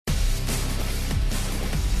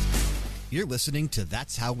You're listening to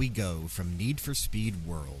That's How We Go from Need for Speed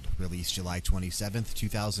World, released July 27th,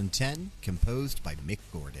 2010, composed by Mick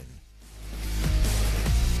Gordon.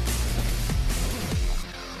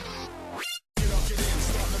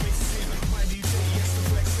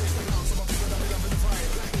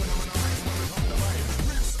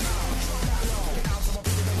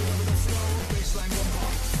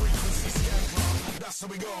 That's how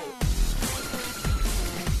we go.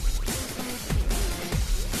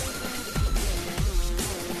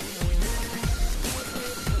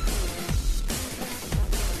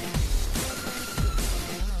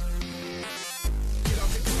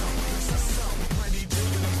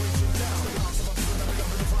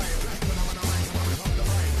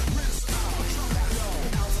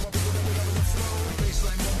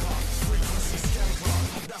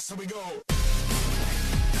 That's how we go.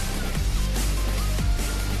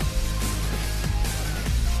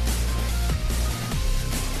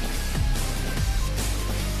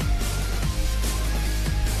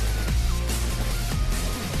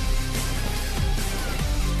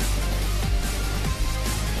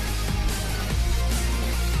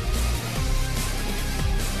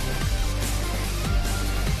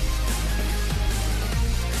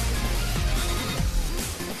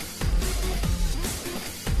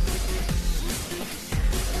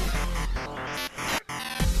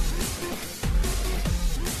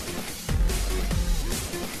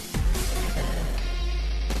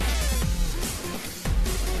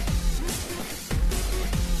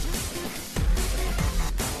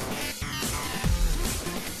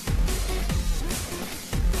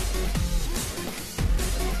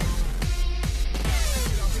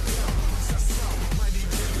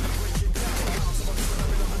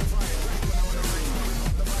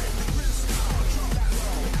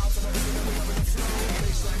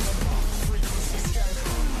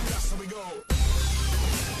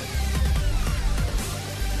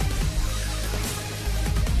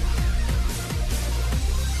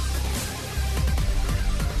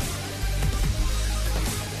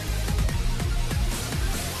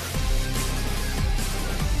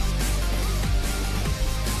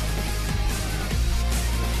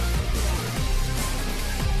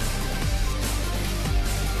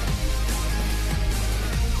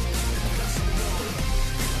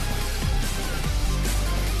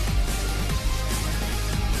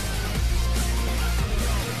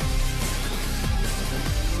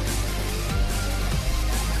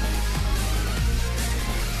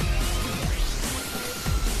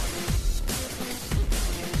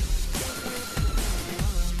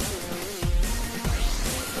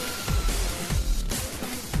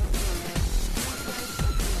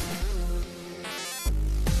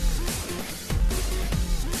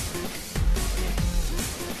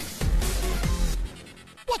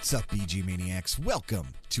 What's up, BG Maniacs? Welcome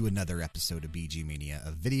to another episode of BG Mania,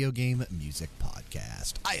 a video game music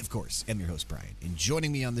podcast. I, of course, am your host, Brian, and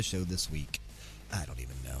joining me on the show this week, I don't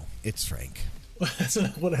even know, it's Frank.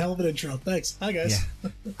 What a hell of an intro. Thanks. Hi, guys. Yeah,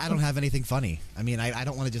 I don't have anything funny. I mean, I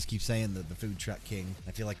don't want to just keep saying the food truck king.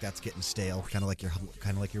 I feel like that's getting stale, kind of like your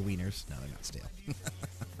wieners. No, they're not stale.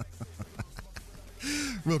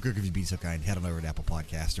 Real quick, if you'd be so kind, head on over to Apple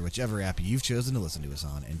Podcast or whichever app you've chosen to listen to us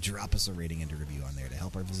on and drop us a rating and a review on there to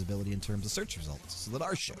help our visibility in terms of search results so that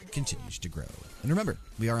our show continues to grow. And remember,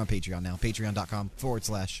 we are on Patreon now,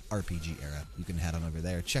 patreon.com/RPG Era. You can head on over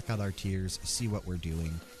there, check out our tiers, see what we're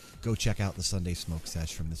doing. Go check out the Sunday Smoke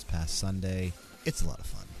Sesh from this past Sunday. It's a lot of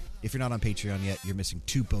fun. If you're not on Patreon yet, you're missing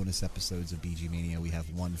 2 bonus episodes of BG Mania. We have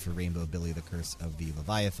one for Rainbow Billy, the Curse of the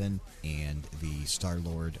Leviathan, and the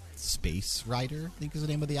Star-Lord Space Rider, I think is the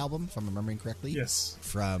name of the album, if I'm remembering correctly. Yes.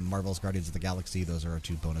 From Marvel's Guardians of the Galaxy. Those are our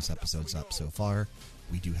 2 bonus episodes up so far.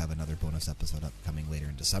 We do have another bonus episode upcoming later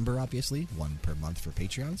in December, obviously. 1 per month for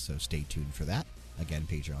Patreon, so stay tuned for that. Again,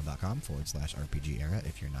 patreon.com/RPG Era.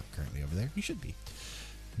 If you're not currently over there, you should be.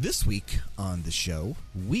 This week on the show,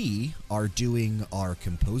 we are doing our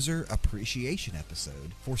Composer Appreciation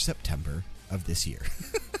episode for September of this year.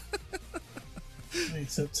 Wait,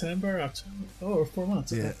 September, October. Oh, 4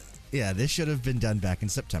 months. Okay. Yeah, this should have been done back in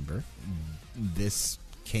September. This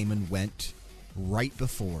came and went right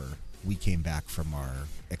before we came back from our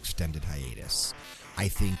extended hiatus. I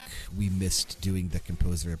think we missed doing the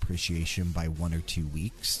Composer Appreciation by 1 or 2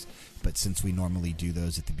 weeks. But since we normally do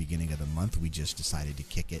those at the beginning of the month, we just decided to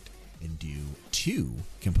kick it and do 2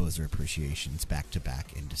 Composer Appreciations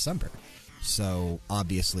back-to-back in December. So,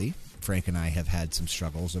 obviously, Frank and I have had some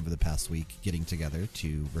struggles over the past week getting together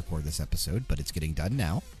to record this episode, but it's getting done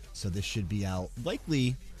now. So this should be out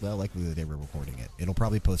likely the day we're recording it. It'll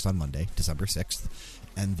probably post on Monday, December 6th.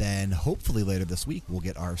 And then hopefully later this week, we'll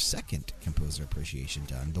get our second Composer Appreciation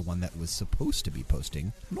done, the one that was supposed to be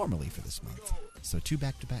posting normally for this month. So 2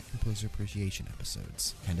 back-to-back Composer Appreciation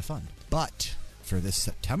episodes. Kind of fun. But for this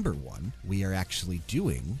September one, we are actually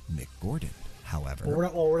doing Mick Gordon. However,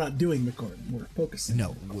 we're not doing Mick Gordon. We're focusing.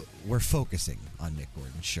 No, we're focusing on Mick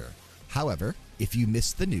Gordon, sure. However, if you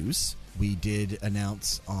missed the news, we did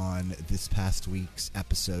announce on this past week's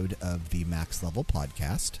episode of the Max Level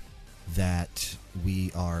podcast that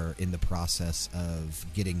we are in the process of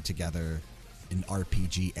getting together an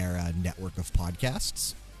RPG era network of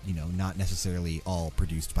podcasts. You know, not necessarily all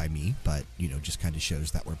produced by me, but, you know, just kind of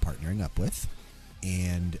shows that we're partnering up with.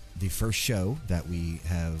 And the first show that we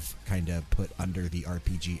have kind of put under the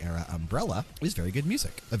RPG era umbrella is Very Good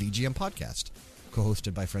Music, a VGM podcast,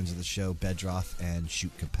 co-hosted by friends of the show, Bedroth and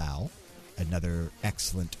Shoot Kapow, another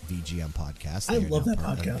excellent VGM podcast. I love that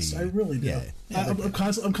podcast. I really do. Yeah, I'm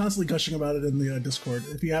constantly gushing about it in the Discord.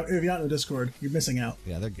 If you're not in the Discord, you're missing out.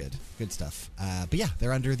 Yeah, they're good. Good stuff. But yeah,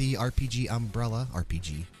 they're under the RPG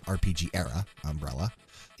era umbrella.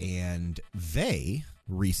 And they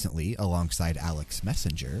recently, alongside Alex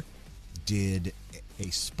Messenger, did a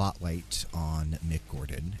spotlight on Mick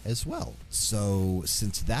Gordon as well. So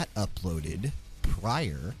since that uploaded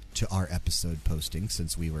prior to our episode posting,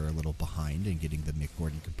 since we were a little behind in getting the Mick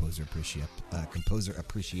Gordon Composer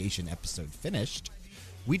Appreciation episode finished,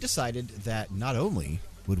 we decided that not only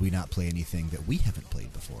would we not play anything that we haven't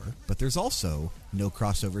played before, but there's also no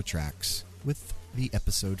crossover tracks with the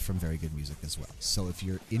episode from Very Good Music as well. So if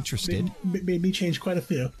you're interested... Made me change quite a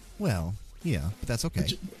few. Well, yeah, but that's okay.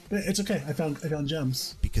 It's okay. I found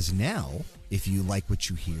gems. Because now, if you like what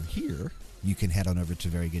you hear here, you can head on over to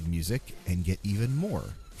Very Good Music and get even more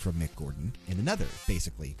from Mick Gordon in another,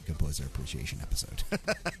 basically, Composer Appreciation episode.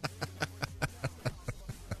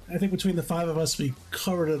 I think between the 5 of us, we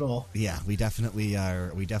covered it all. Yeah, we definitely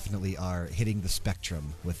are. We definitely are hitting the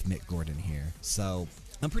spectrum with Mick Gordon here. So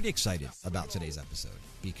I'm pretty excited about today's episode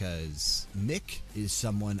because Mick is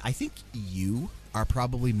someone, I think you are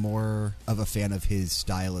probably more of a fan of his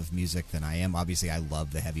style of music than I am. Obviously, I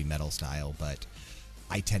love the heavy metal style, but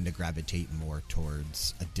I tend to gravitate more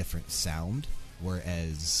towards a different sound,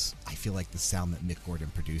 whereas I feel like the sound that Mick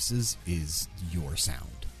Gordon produces is your sound.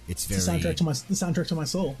 It's very the soundtrack to my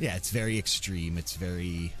soul. Yeah, it's very extreme. It's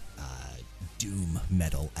very doom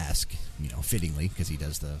metal-esque, you know, fittingly, because he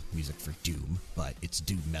does the music for Doom, but it's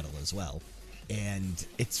doom metal as well. And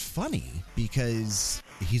it's funny because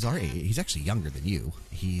he's our age. He's actually younger than you.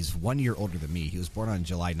 He's 1 year older than me. He was born on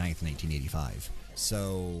July 9th, 1985.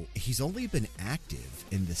 So he's only been active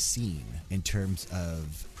in the scene in terms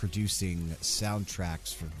of producing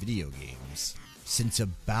soundtracks for video games since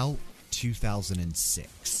about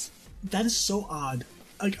 2006. That is so odd.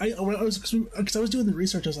 Like because I was doing the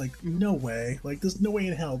research, I was like, no way. Like, there's no way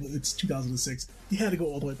in hell that it's 2006. He had to go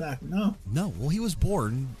all the way back. No. Well, he was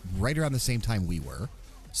born right around the same time we were.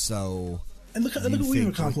 So, and look what we've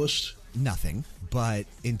accomplished. Nothing. But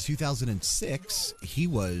in 2006, he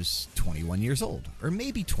was 21 years old, or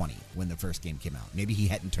maybe 20 when the first game came out. Maybe he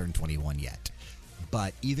hadn't turned 21 yet.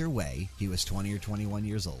 But either way, he was 20 or 21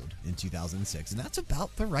 years old in 2006, and that's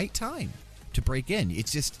about the right time to break in.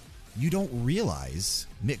 It's just, you don't realize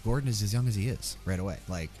Mick Gordon is as young as he is right away.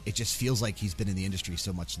 Like, it just feels like he's been in the industry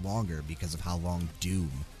so much longer because of how long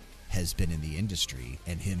Doom has been in the industry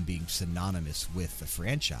and him being synonymous with the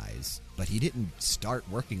franchise. But he didn't start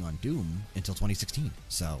working on Doom until 2016,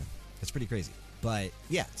 so that's pretty crazy. But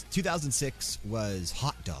yeah, 2006 was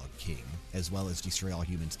Hot Dog King, as well as Destroy All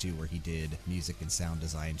Humans 2, where he did music and sound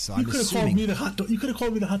design. So I'm assuming you could have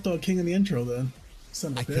called me the Hot Dog King in the intro, then.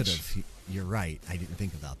 Son of a bitch. I could have. You're right. I didn't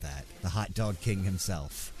think about that. The Hot Dog King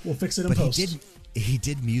himself. We'll fix it in post. He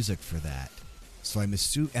did music for that. So I'm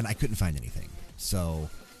assuming, and I couldn't find anything. So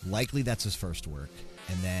likely that's his first work.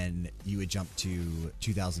 And then you would jump to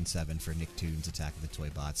 2007 for Nicktoons Attack of the Toy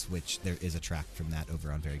Bots, which there is a track from that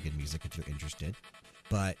over on Very Good Music if you're interested.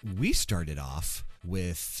 But we started off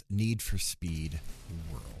with Need for Speed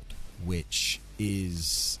World, which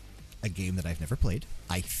is a game that I've never played.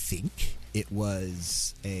 I think it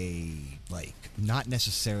was a, like, not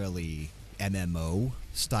necessarily MMO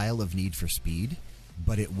style of Need for Speed,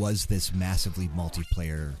 but it was this massively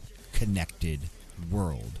multiplayer connected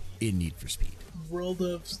world in Need for Speed. World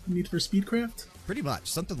of Need for Speedcraft? Pretty much,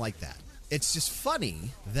 something like that. It's just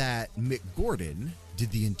funny that Mick Gordon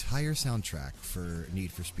did the entire soundtrack for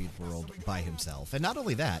Need for Speed World by himself. And not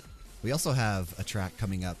only that, we also have a track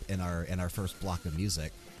coming up in our first block of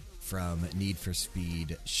music from Need for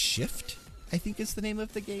Speed Shift, I think is the name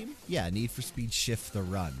of the game. Yeah, Need for Speed Shift the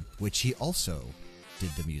Run, which he also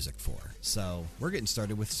did the music for. So we're getting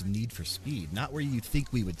started with some Need for Speed, not where you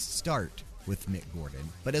think we would start with Mick Gordon,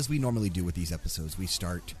 but as we normally do with these episodes, we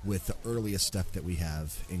start with the earliest stuff that we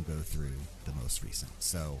have and go through the most recent.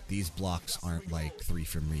 So these blocks aren't like 3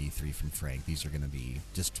 from me, 3 from Frank. These are going to be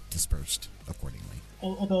just dispersed accordingly.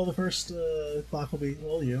 Although the first block will be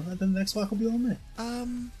all you, and then the next block will be all me.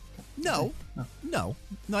 No,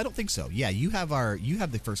 I don't think so. Yeah, you have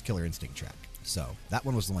the first Killer Instinct track, so that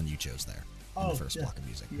one was the one you chose there. In the first block of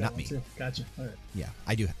music, not me. Too. Gotcha. All right. Yeah,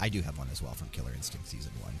 I do have one as well from Killer Instinct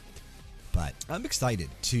Season 1. But I'm excited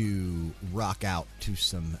to rock out to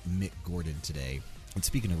some Mick Gordon today. And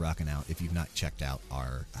speaking of rocking out, if you've not checked out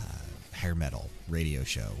our hair metal radio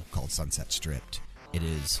show called Sunset Stripped, it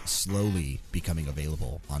is slowly becoming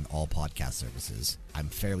available on all podcast services. I'm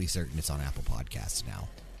fairly certain it's on Apple Podcasts now.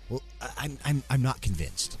 Well, I'm not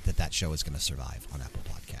convinced that show is going to survive on Apple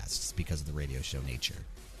Podcasts because of the radio show nature.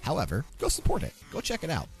 However, go support it. Go check it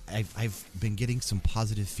out. I've been getting some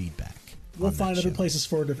positive feedback. We'll find other places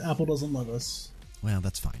for it if Apple doesn't love us. Well,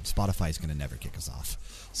 that's fine. Spotify's going to never kick us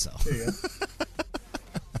off. So there you go.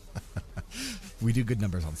 We do good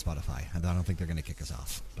numbers on Spotify. I don't think they're going to kick us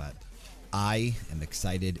off. But I am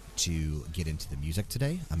excited to get into the music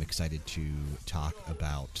today. I'm excited to talk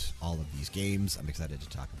about all of these games. I'm excited to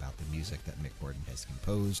talk about the music that Mick Gordon has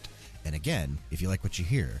composed. And again, if you like what you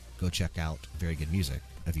hear, go check out Very Good Music,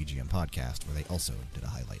 a VGM podcast, where they also did a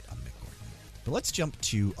highlight on Mick Gordon. But let's jump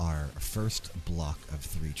to our first block of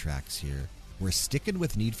 3 tracks here. We're sticking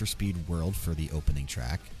with Need for Speed World for the opening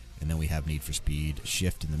track, and then we have Need for Speed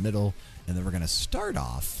Shift in the middle, and then we're going to start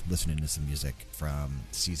off listening to some music from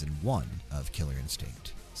Season 1 of Killer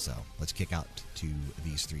Instinct. So let's kick out to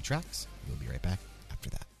these 3 tracks. We'll be right back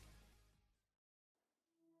after that.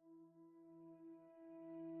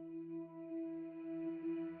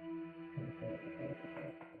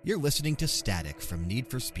 You're listening to Static from Need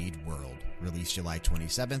for Speed World, released July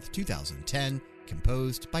 27th, 2010,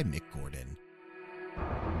 composed by Mick Gordon.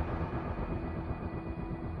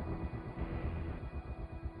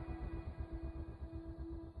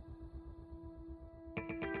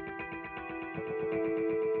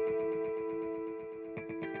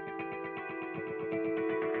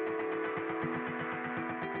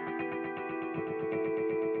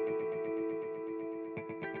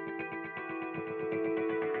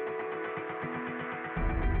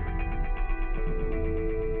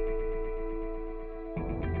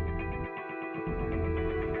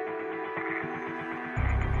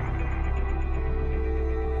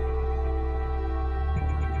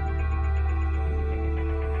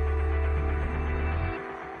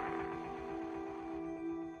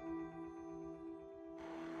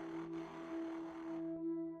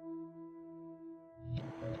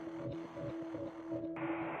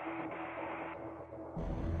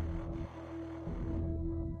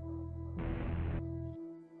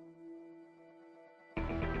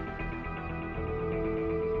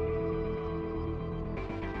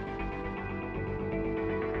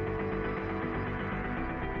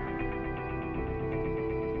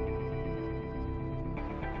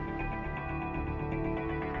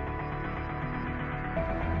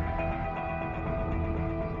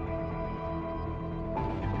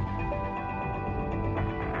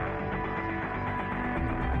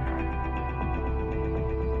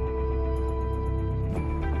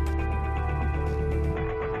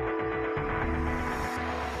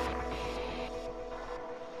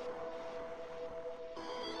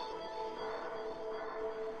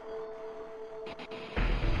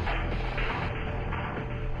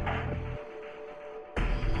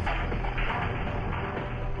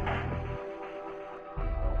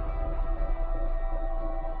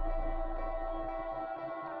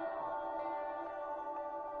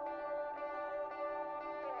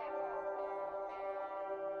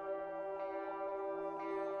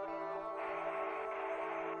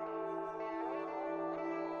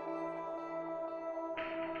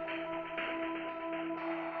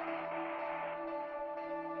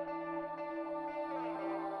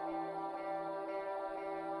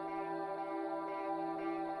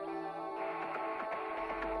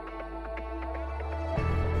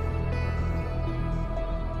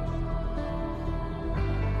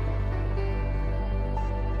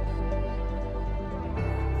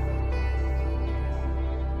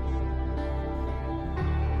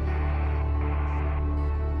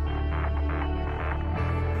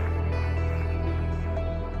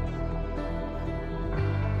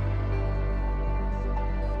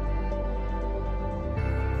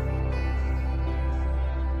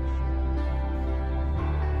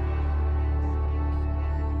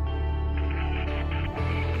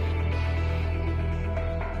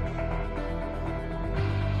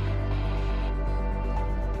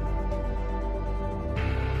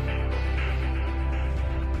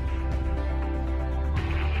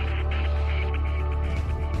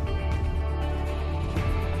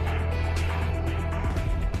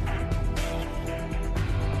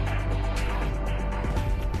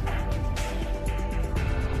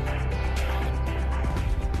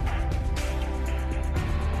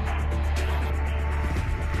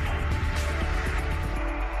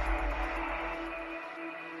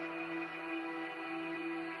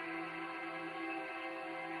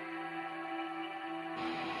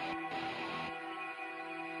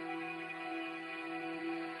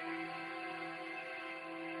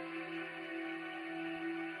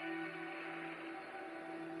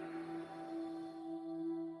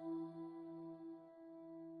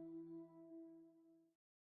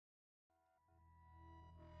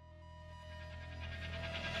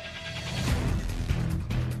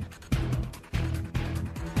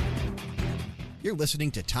 You're listening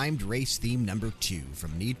to Timed Race Theme Number 2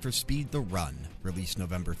 from Need for Speed The Run, released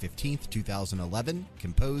November 15th, 2011,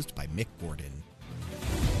 composed by Mick Gordon.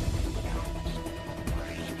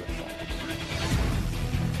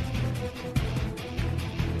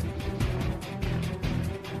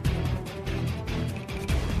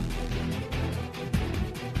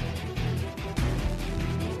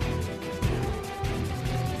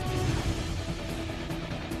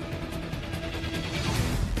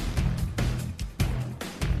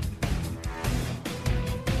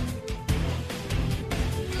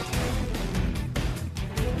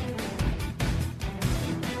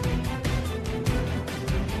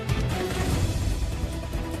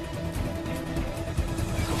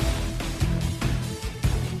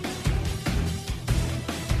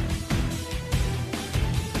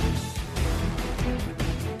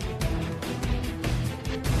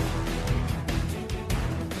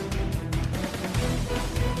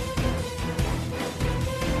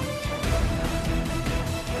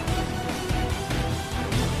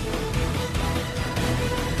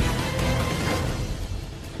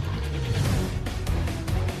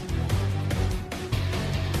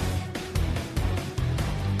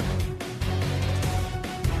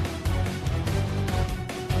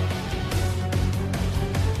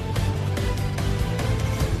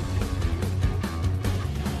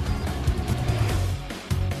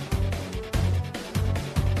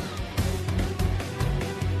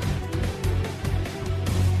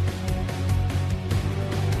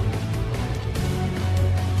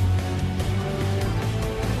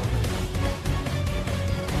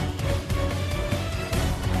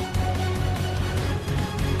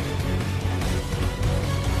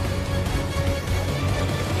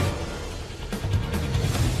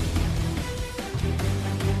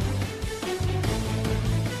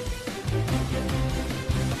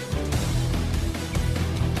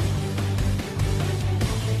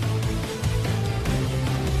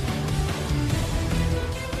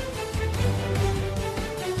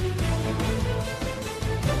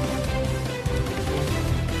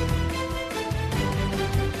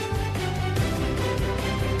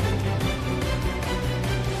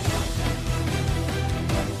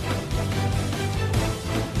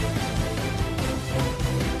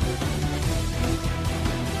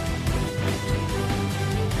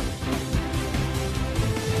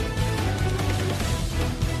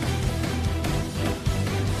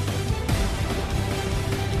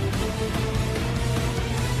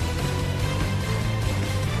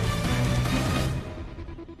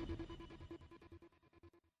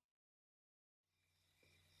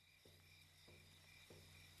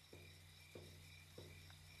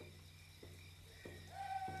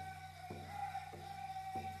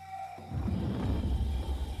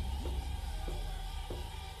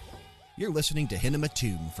 You're listening to Hinema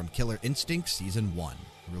Tomb from Killer Instinct Season 1,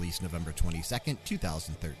 released November 22nd,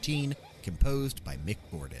 2013, composed by Mick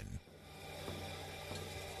Gordon.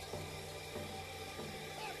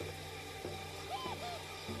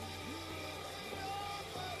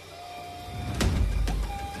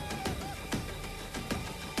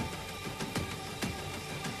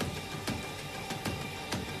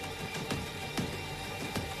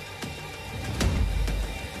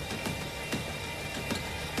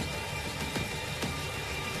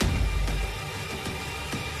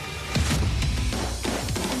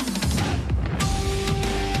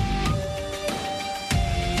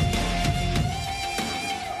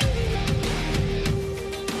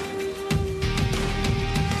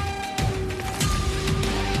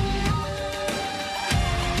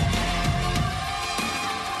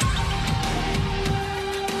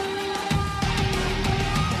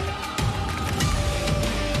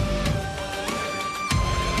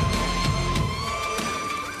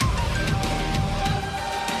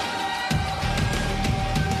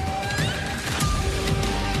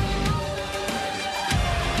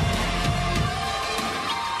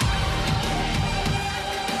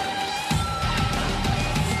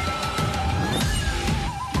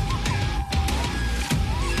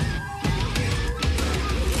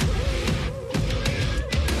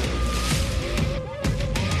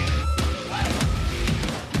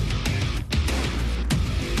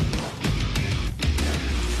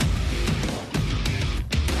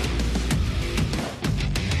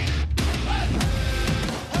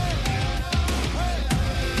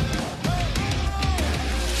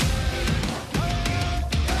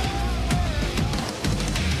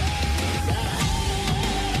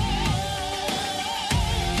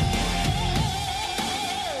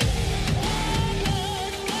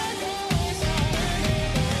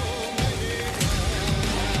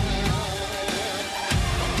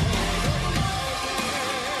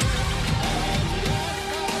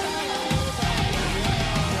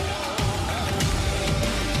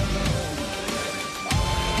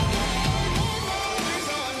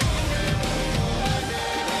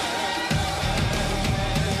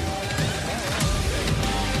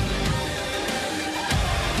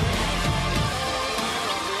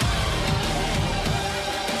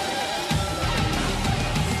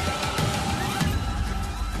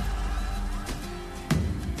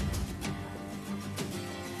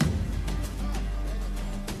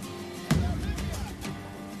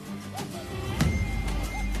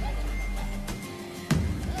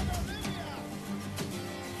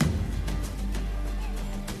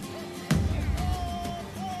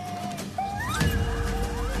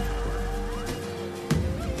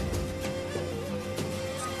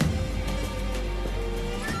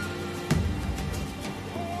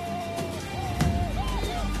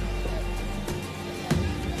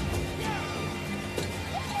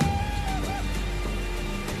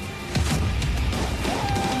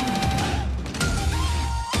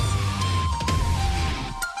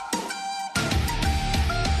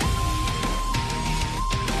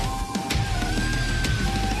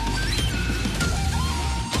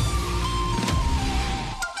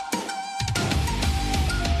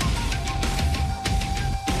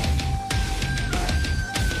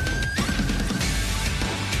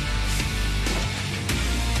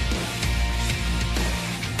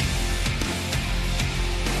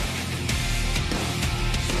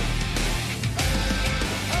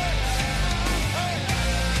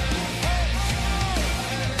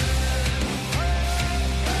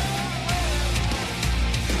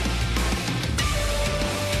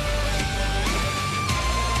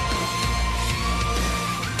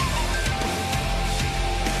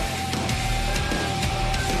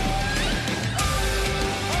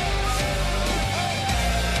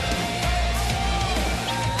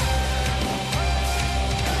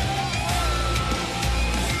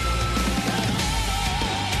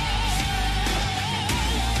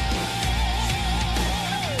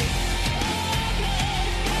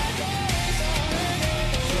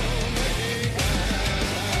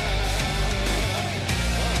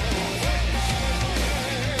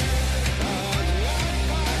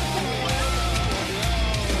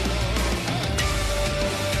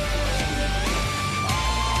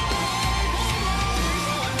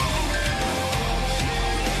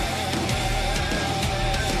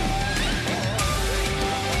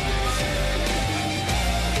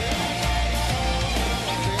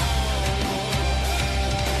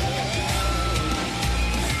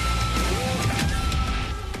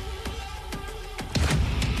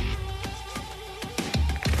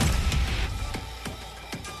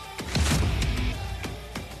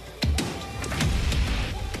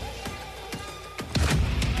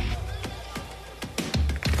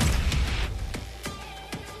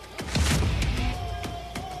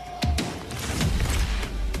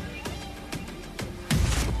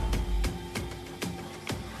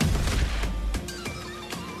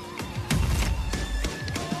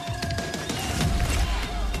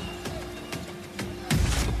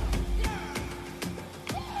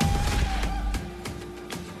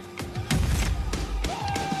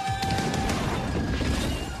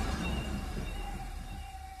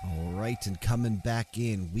 right, and coming back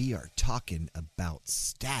in, we are talking about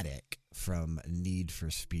Static from Need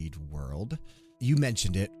for Speed World. You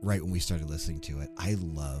mentioned it right when we started listening to it. I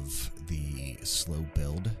love the slow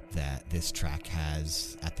build that this track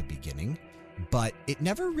has at the beginning, but it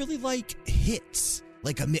never really hits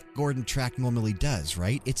like a Mick Gordon track normally does,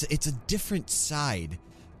 right? It's a different side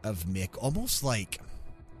of Mick, almost like,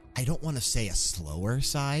 I don't want to say a slower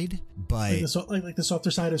side, but like the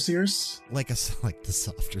softer side of Sears. Like the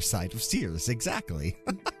softer side of Sears, exactly.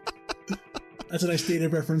 That's a nice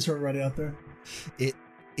dated reference for everybody out there.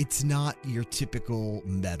 It's not your typical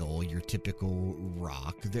metal, your typical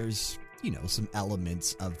rock. There's, some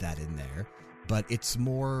elements of that in there, but it's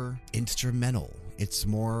more instrumental. It's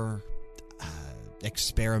more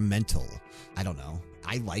experimental. I don't know.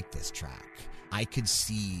 I like this track. I could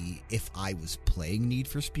see if I was playing Need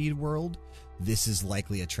for Speed World, this is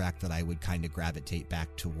likely a track that I would kind of gravitate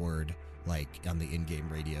back toward, like on the in-game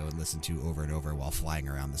radio, and listen to over and over while flying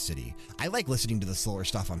around the city. I like listening to the slower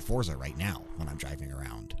stuff on Forza right now when I'm driving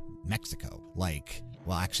around Mexico.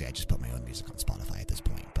 Well, actually, I just put my own music on Spotify at this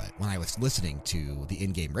point, but when I was listening to the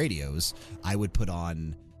in-game radios, I would put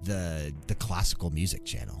on the classical music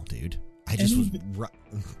channel, dude.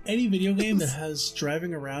 Any video game that has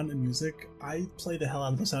driving around and music, I play the hell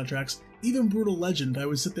out of the soundtracks. Even Brutal Legend, I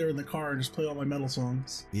would sit there in the car and just play all my metal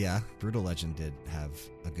songs. Yeah, Brutal Legend did have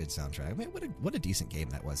a good soundtrack. I mean, what a decent game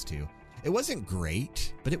that was, too. It wasn't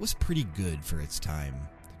great, but it was pretty good for its time.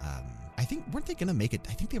 I think, weren't they going to make it?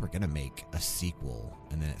 I think they were going to make a sequel,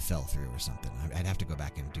 and then it fell through or something. I'd have to go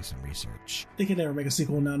back and do some research. They could never make a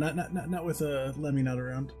sequel now, not with Lemmy not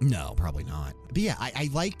around. No, probably not. But yeah, I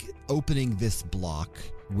like opening this block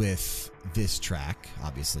with this track,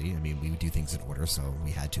 obviously. I mean, we would do things in order, so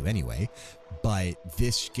we had to anyway. But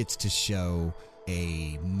this gets to show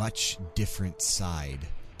a much different side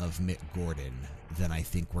of Mick Gordon than I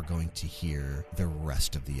think we're going to hear the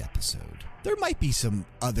rest of the episode. There might be some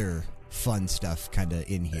other fun stuff kind of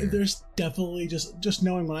in here. There's definitely, just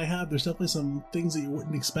knowing what I have, there's definitely some things that you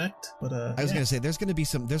wouldn't expect. But I was going to say there's going to be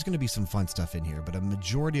some fun stuff in here, but a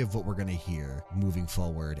majority of what we're going to hear moving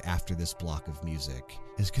forward after this block of music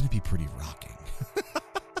is going to be pretty rocking.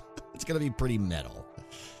 It's going to be pretty metal.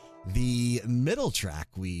 The middle track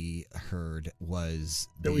we heard was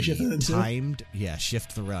timed,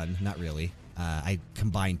 Shift the Run. Not really. I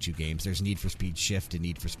combined two games. There's Need for Speed Shift and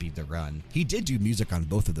Need for Speed The Run. He did do music on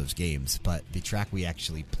both of those games, but the track we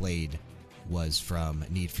actually played was from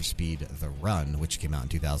Need for Speed The Run, which came out in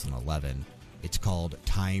 2011. It's called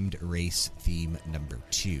Timed Race Theme Number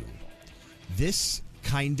 2. This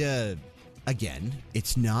kinda, again,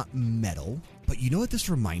 it's not metal, but you know what this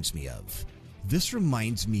reminds me of? This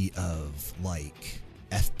reminds me of, like,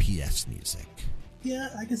 FPS music. Yeah,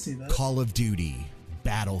 I can see that. Call of Duty,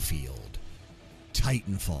 Battlefield,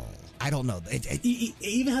 Titanfall. I don't know. It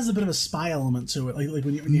even has a bit of a spy element to it, like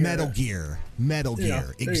when you Metal Gear,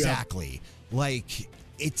 exactly. Like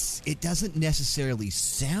it doesn't necessarily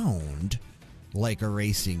sound like a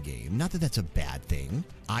racing game. Not that that's a bad thing.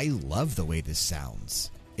 I love the way this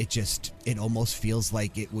sounds. It almost feels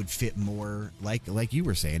like it would fit more like you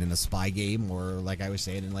were saying in a spy game, or like I was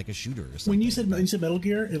saying in like a shooter or something. When you said Metal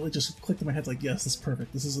Gear, it like just clicked in my head like, yes, this is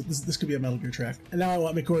perfect. This could be a Metal Gear track. And now I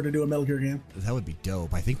want Mick Gordon to do a Metal Gear game. That would be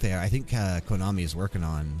dope. I think Konami is working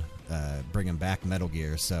on bringing back Metal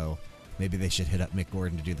Gear, so maybe they should hit up Mick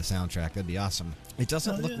Gordon to do the soundtrack. That'd be awesome. It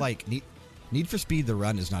doesn't look like Need for Speed The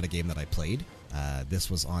Run is not a game that I played. This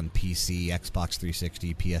was on PC, Xbox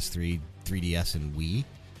 360, PS3, 3DS, and Wii.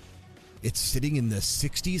 It's sitting in the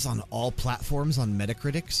 60s on all platforms on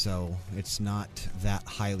Metacritic, so it's not that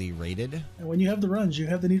highly rated. And when you have the runs, you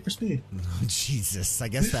have the Need for Speed. Oh, Jesus, I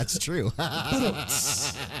guess that's true.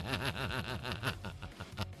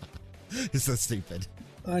 It's so stupid.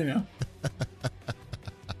 I know.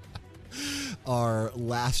 Our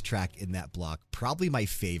last track in that block, probably my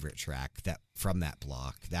favorite track from that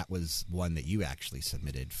block, that was one that you actually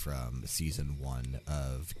submitted from Season 1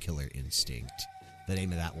 of Killer Instinct. The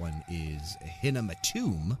name of that one is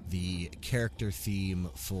Hinamatum, the character theme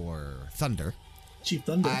for Thunder. Chief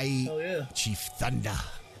Thunder. Hell yeah. Chief Thunder.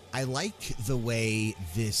 I like the way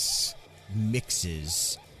this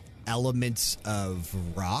mixes elements of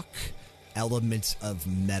rock, elements of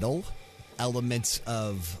metal, elements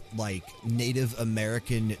of like Native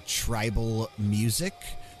American tribal music,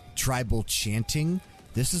 tribal chanting.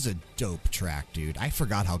 This is a dope track, dude. I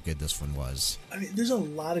forgot how good this one was. I mean, there's a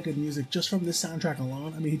lot of good music just from this soundtrack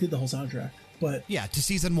alone. I mean, he did the whole soundtrack. But Yeah, to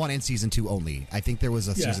season 1 and season 2 only. I think there was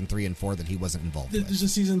a Yeah. season 3 and 4 that he wasn't involved with. there's a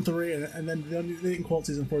season 3, and then they didn't call it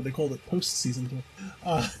season 4. They called it post season 2.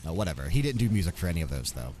 No, whatever. He didn't do music for any of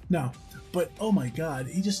those, though. No, but oh my god,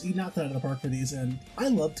 he knocked it out of the park for these, and I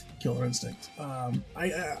loved Killer Instinct.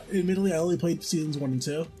 Admittedly, I only played seasons 1 and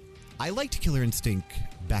 2 I liked Killer Instinct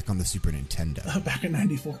back on the Super Nintendo, back in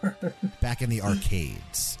 '94. back in the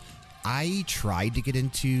arcades. I tried to get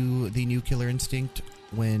into the new Killer Instinct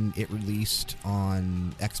when it released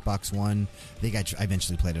on Xbox One. I think I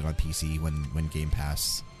eventually played it on PC when Game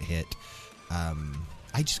Pass hit.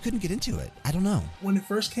 I just couldn't get into it. I don't know. When it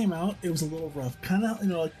first came out, it was a little rough. Kind of,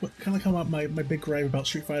 come out my big gripe about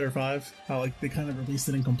Street Fighter V, how like they kind of released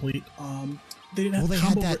it incomplete. They didn't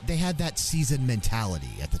have they had that season mentality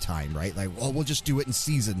at the time, right? Like, well, we'll just do it in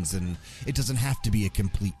seasons, and it doesn't have to be a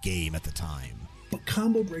complete game at the time. But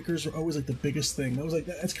combo breakers were always like the biggest thing.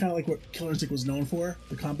 That's kind of like what Killer Instinct was known for,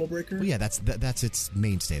 the combo breaker. Well, yeah, that's its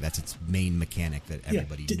mainstay. That's its main mechanic that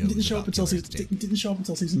everybody knows. Didn't show up about until Killer Instinct. didn't show up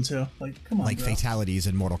until season 2. Like, come on, like bro. fatalities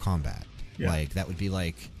in Mortal Kombat. Yeah. Like that would be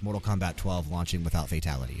like Mortal Kombat 12 launching without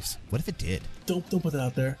fatalities. What if it did? Don't put that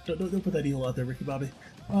out there. Don't put that evil out there, Ricky Bobby.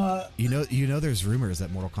 You know, there's rumors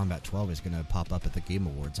that Mortal Kombat 12 is going to pop up at the Game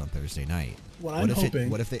Awards on Thursday night. I'm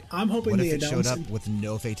hoping it showed up with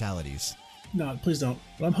no fatalities? No, please don't.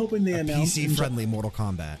 But I'm hoping they announce PC-friendly Mortal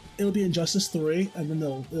Kombat. It'll be Injustice 3, and then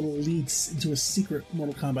it'll lead into a secret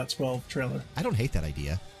Mortal Kombat 12 trailer. I don't hate that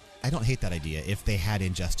idea. If they had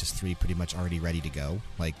Injustice 3 pretty much already ready to go,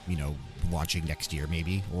 like, launching next year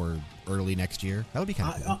maybe, or early next year. That would be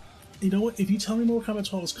kind of cool. You know what? If you tell me Mortal Kombat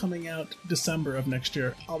 12 is coming out December of next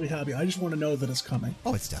year, I'll be happy. I just want to know that it's coming.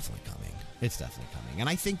 Oh, it's definitely coming.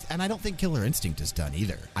 And I don't think Killer Instinct is done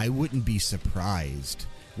either. I wouldn't be surprised.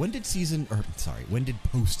 When did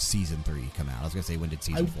post season 3 come out? I was going to say, when did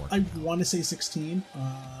season 4 come out? I want to say 16.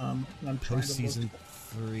 Post season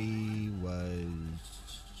 3 was...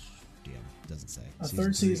 Damn, it doesn't say.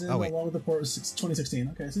 Third season, along with the port, was 2016.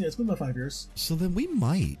 Okay, so yeah, it's been about 5 years. So then we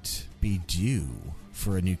might be due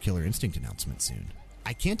for a new Killer Instinct announcement soon.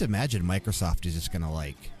 I can't imagine Microsoft is just going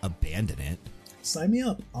to, abandon it. Sign me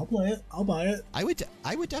up. I'll play it. I'll buy it. I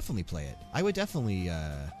would definitely play it. I would definitely...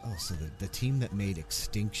 so the team that made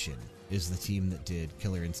Extinction is the team that did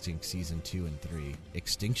Killer Instinct Season 2 and 3.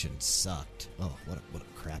 Extinction sucked. Oh, what a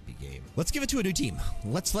crappy game. Let's give it to a new team.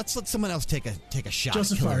 Let's let someone else take a shot at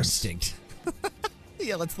Killer Instinct.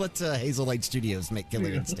 Yeah, let's let Hazelight Studios make Killer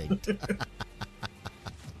Instinct.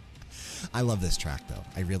 I love this track, though.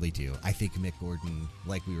 I really do. I think Mick Gordon,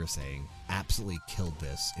 like we were saying, absolutely killed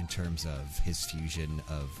this in terms of his fusion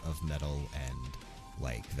of metal and,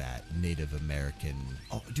 that Native American...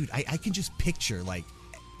 Oh, dude, I can just picture,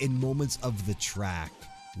 in moments of the track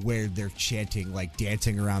where they're chanting,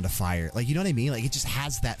 dancing around a fire. You know what I mean? It just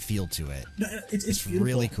has that feel to it. No, it's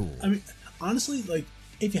really cool. I mean, honestly,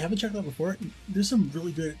 if you haven't checked out before, there's some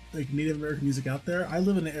really good Native American music out there. I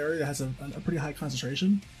live in an area that has a pretty high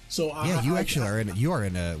concentration. So you are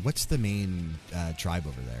in a what's the main tribe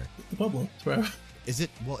over there? The Pueblo. Right? Is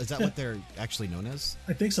that what they're actually known as?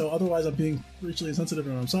 I think so. Otherwise, I'm being racially insensitive,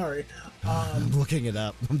 and I'm sorry. I'm looking it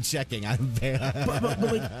up. I'm checking.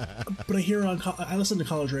 But I hear I listen to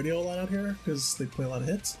college radio a lot out here because they play a lot of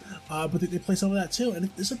hits. But they play some of that too,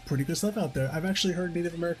 and there's some pretty good stuff out there. I've actually heard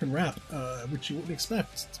Native American rap, which you wouldn't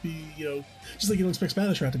expect to be, just like you don't expect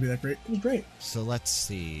Spanish rap to be that great. It was great. So let's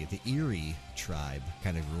see. The Erie tribe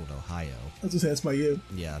kind of ruled Ohio. I was gonna say that's by you.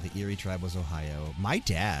 Yeah, the Erie tribe was Ohio. My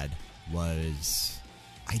dad was,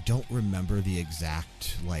 I don't remember the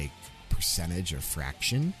exact percentage or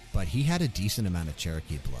fraction, but he had a decent amount of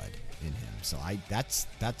Cherokee blood in him. So that's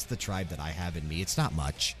the tribe that I have in me. It's not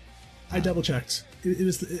much. I double checked.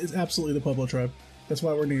 It's absolutely the Pueblo tribe. That's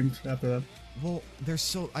why we're named after them. Well,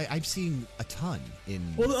 I've seen a ton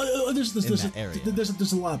in. Well, there's that area.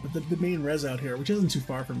 There's a lot, but the main res out here, which isn't too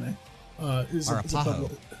far from me, is Arapaho.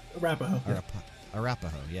 Arapaho. Yeah.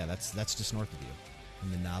 Arapaho. Yeah, that's just north of you.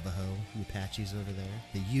 And the Navajo, the Apaches over there,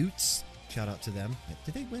 the Utes. Shout out to them.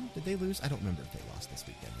 Did they win? Did they lose? I don't remember if they lost this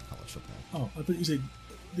weekend in college football. Oh, I thought you said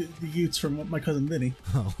the Utes from my cousin Vinny.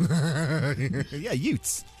 Oh, yeah,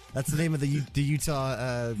 Utes. That's the name of the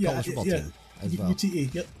Utah college football team as well.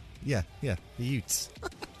 UTE. Yep. Yeah, the Utes.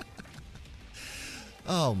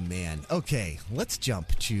 Oh, man. Okay, let's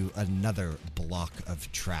jump to another block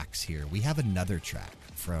of tracks here. We have another track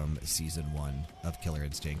from Season 1 of Killer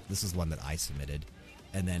Instinct. This is one that I submitted.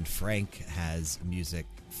 And then Frank has music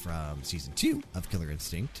from Season 2 of Killer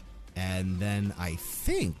Instinct. And then I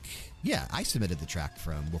think, I submitted the track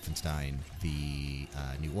from Wolfenstein: The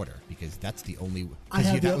New Order, because that's the only.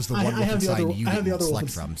 That was the one Wolfenstein you didn't select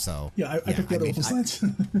from. So I picked the other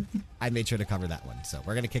Wolfenstein. I made sure to cover that one. So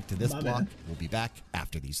we're gonna kick to this block. Man. We'll be back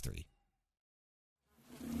after these three.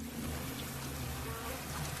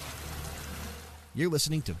 You're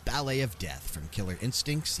listening to Ballet of Death from Killer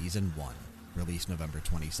Instinct Season 1, released November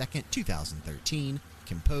 22nd, 2013,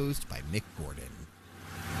 composed by Mick Gordon.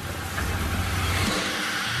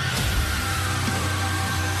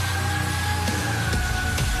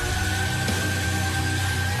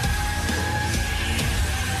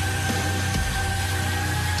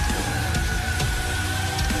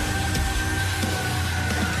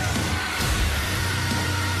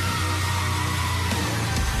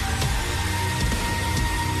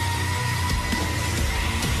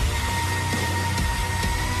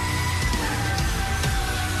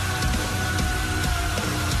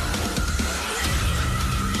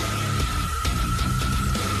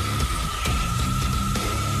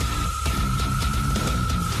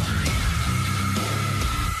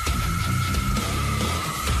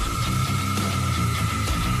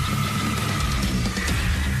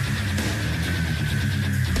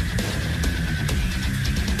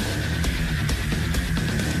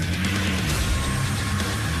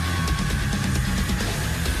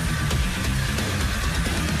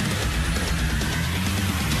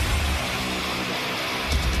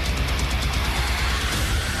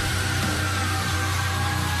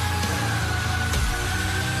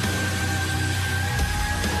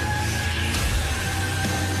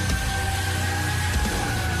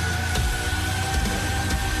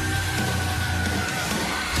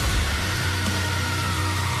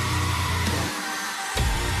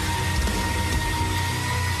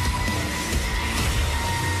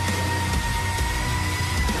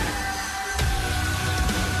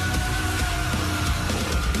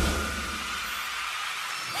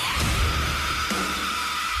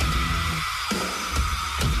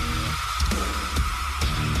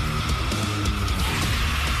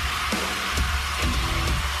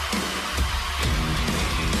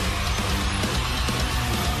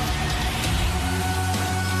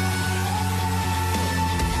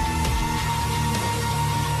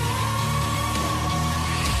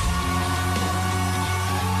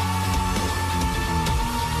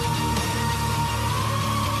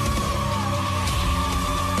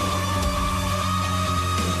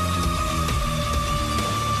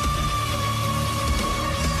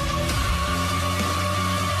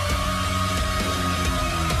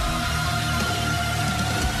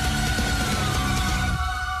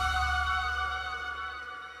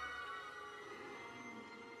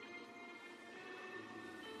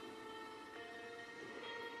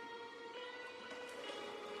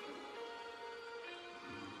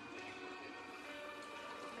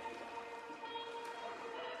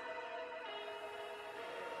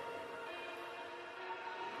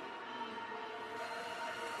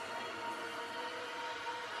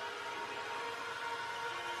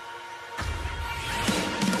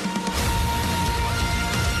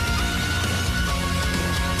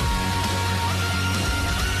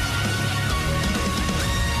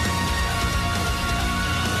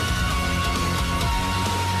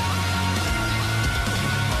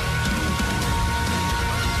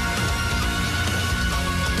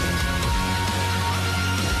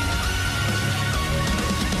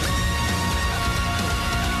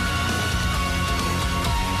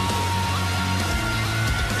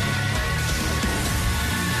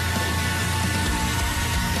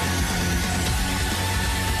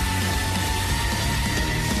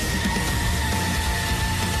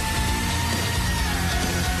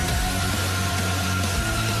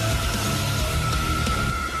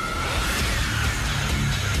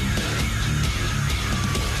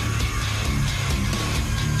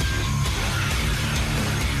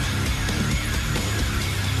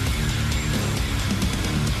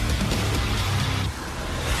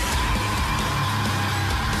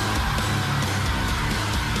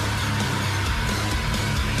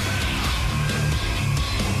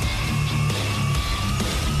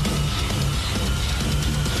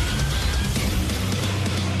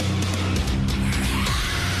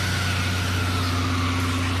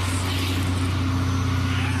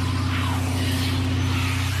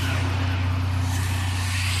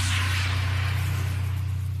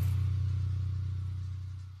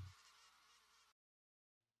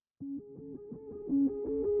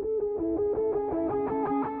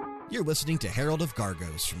 You're listening to Herald of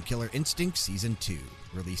Gargos from Killer Instinct Season 2,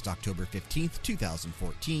 released October 15th,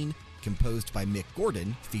 2014, composed by Mick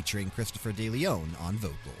Gordon, featuring Christopher De Leon on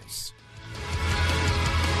vocals.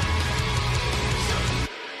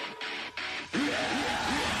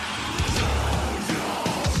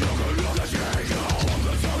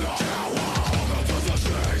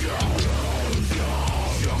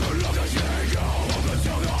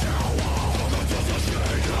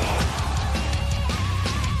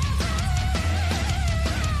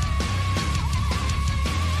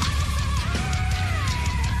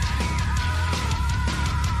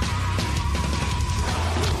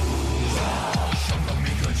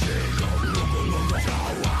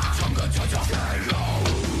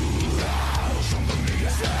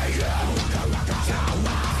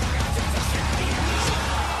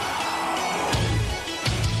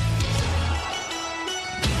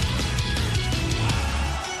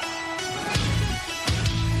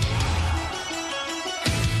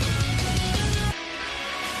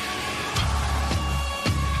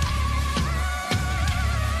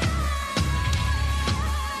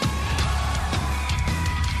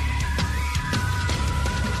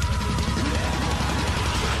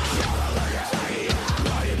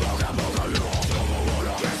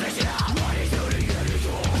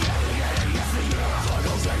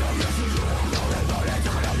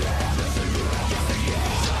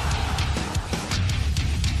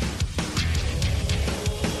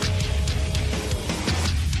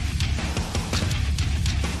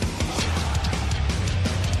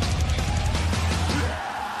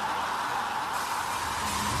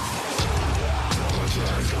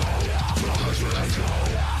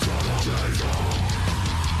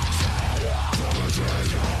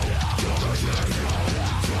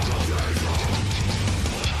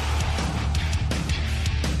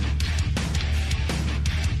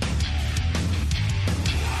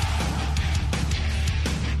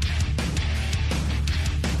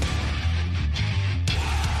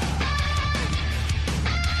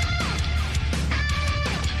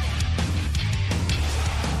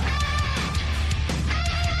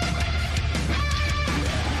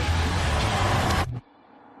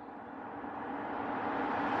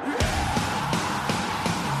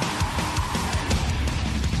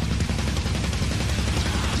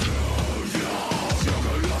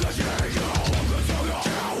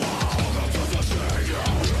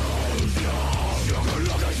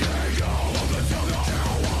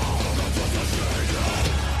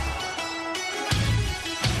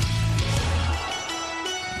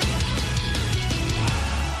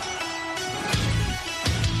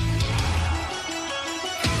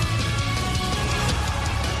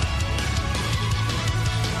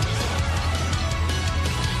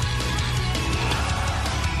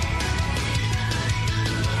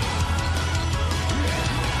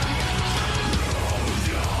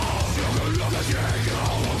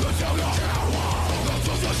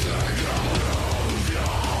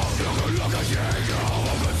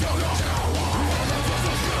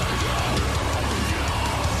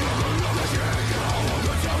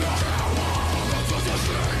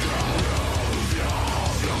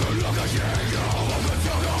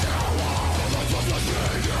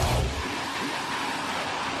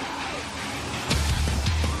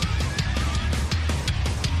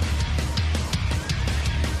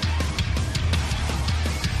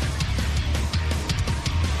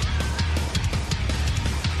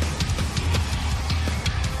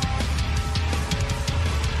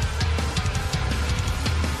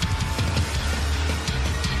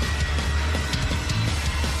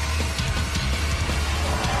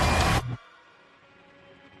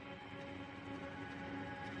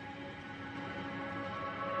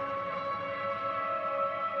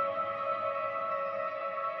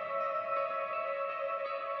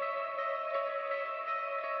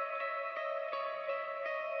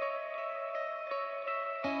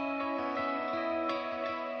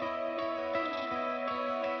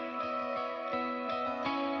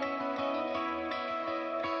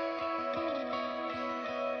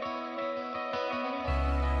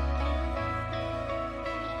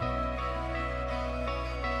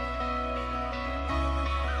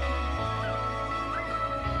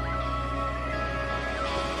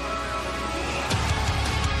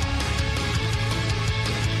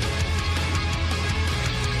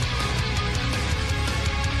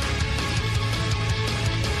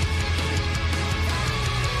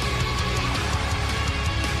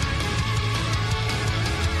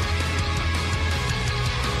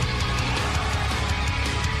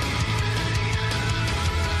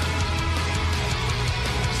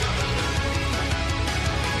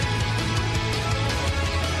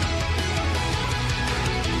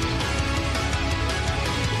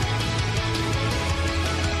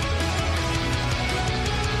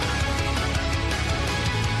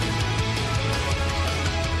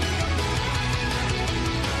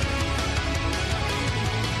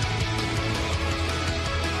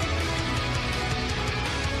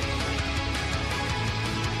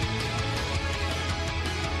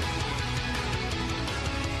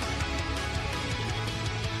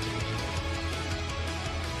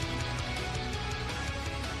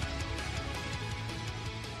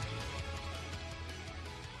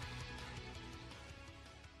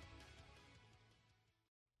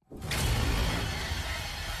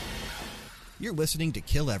 You're listening to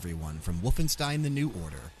Kill Everyone from Wolfenstein: The New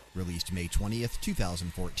Order, released May 20th,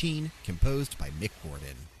 2014, composed by Mick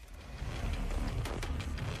Gordon.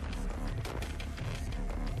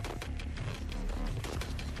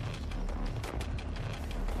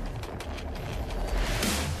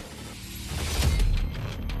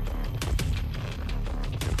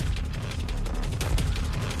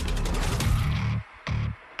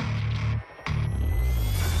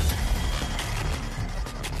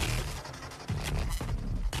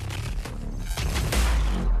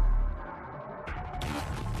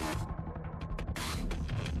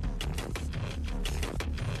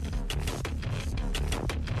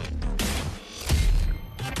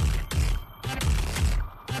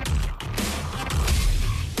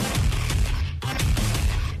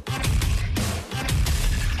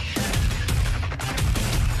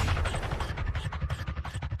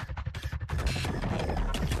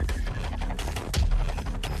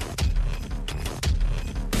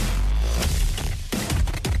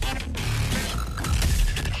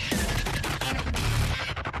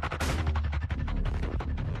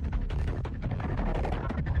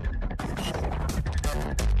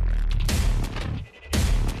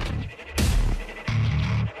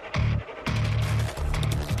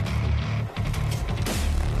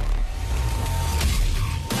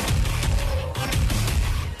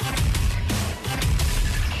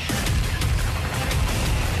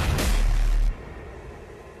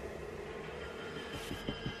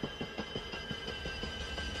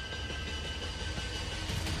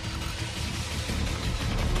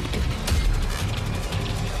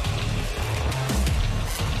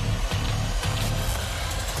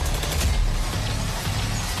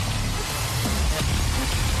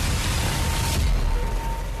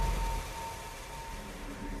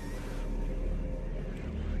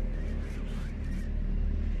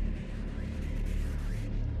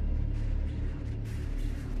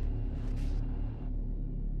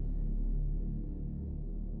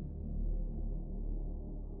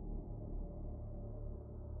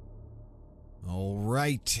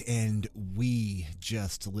 Right, and we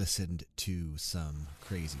just listened to some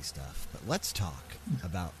crazy stuff. But let's talk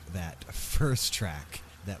about that first track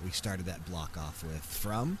that we started that block off with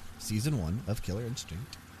from Season 1 of Killer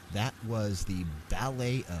Instinct. That was the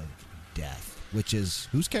Ballet of Death, which is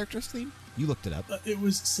whose character's theme? You looked it up. It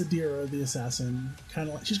was Sadira, the assassin.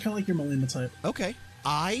 She's kind of like your Melina type. Okay.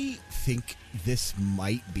 I think this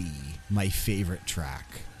might be my favorite track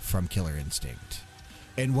from Killer Instinct.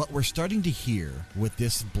 And what we're starting to hear with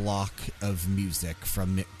this block of music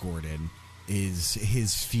from Mick Gordon is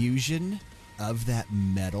his fusion of that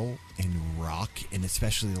metal and rock, and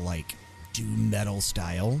especially like doom metal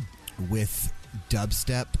style, with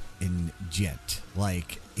dubstep and djent.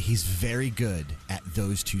 Like, he's very good at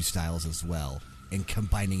those two styles as well, and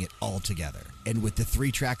combining it all together. And with the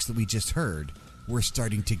 3 tracks that we just heard, we're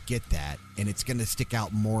starting to get that, and it's going to stick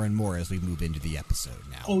out more and more as we move into the episode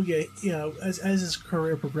now. Oh, yeah. As his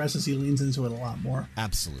career progresses, he leans into it a lot more.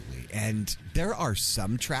 Absolutely. And there are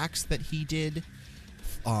some tracks that he did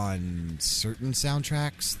on certain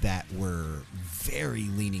soundtracks that were very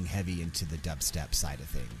leaning heavy into the dubstep side of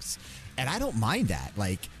things. And I don't mind that.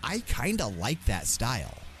 Like, I kind of like that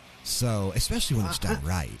style. So, especially when it's done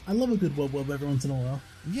right. I love a good wub-wub every once in a while.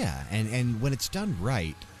 Yeah, and when it's done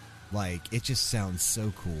right, like, it just sounds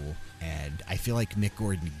so cool, and I feel like Mick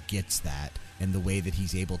Gordon gets that, and the way that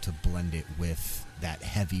he's able to blend it with that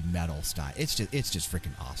heavy metal style. It's just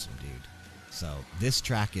freaking awesome, dude. So this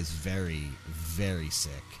track is very, very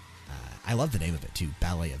sick. I love the name of it too,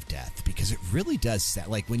 Ballet of Death, because it really does sound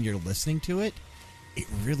like, when you're listening to it, it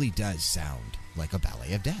really does sound like a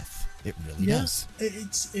ballet of death. It really does.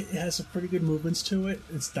 It has some pretty good movements to it.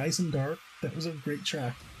 It's nice and dark. That was a great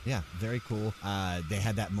track. Yeah, very cool. They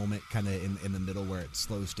had that moment kind of in the middle where it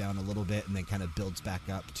slows down a little bit and then kind of builds back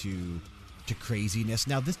up to craziness.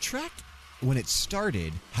 Now, this track, when it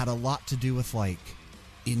started, had a lot to do with, like,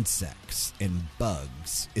 insects and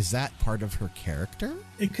bugs. Is that part of her character?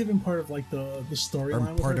 It could have been part of, like, the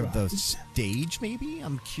storyline. Or part of the stage, maybe?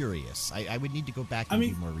 I'm curious. I would need to go back and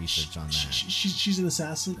do more research on that. She's an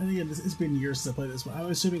assassin. And again, it's been years since I played this one.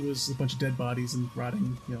 I'm assuming it was a bunch of dead bodies and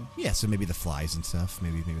rotting, Yeah, so maybe the flies and stuff.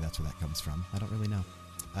 Maybe that's where that comes from. I don't really know.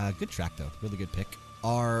 Good track, though. Really good pick.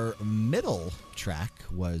 Our middle track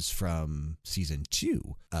was from season 2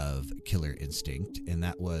 of Killer Instinct, and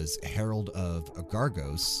that was Herald of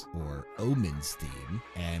Agargos, or Omen's theme,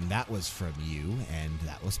 and that was from you, and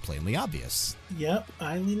that was plainly obvious. Yep,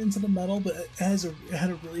 I lean into the metal, but it had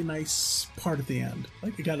a really nice part at the end.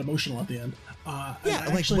 Like, it got emotional at the end. Yeah,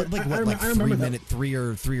 I actually, like I remember that. 3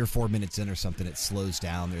 or 4 minutes in or something, it slows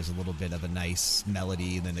down. There's a little bit of a nice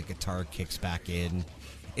melody, and then the guitar kicks back in.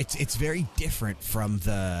 It's very different from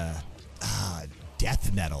the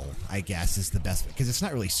death metal, I guess, is the best, because it's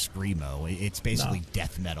not really screamo. It's basically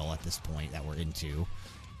death metal at this point that we're into,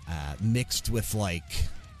 mixed with, like,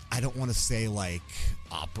 I don't want to say like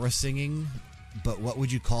opera singing, but what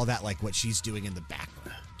would you call that? Like what she's doing in the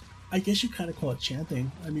background? I guess you kind of call it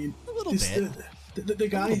chanting. I mean, a little bit. The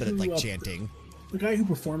guy a little bit who, of like chanting. The guy who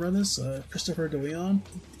performed on this, Christopher DeLeon,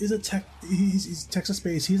 is he's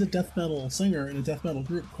Texas-based. He's a death metal singer in a death metal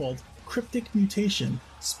group called Cryptic Mutation,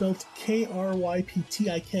 spelled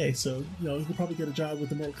Kryptik. So, you could probably get a job with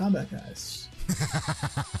the Mortal Kombat guys.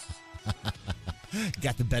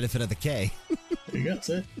 Got the benefit of the K. There you go, that's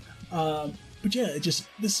it. But yeah,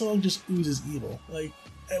 this song just oozes evil, like,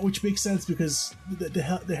 which makes sense because the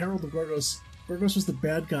Herald of Gargos. Gargos was the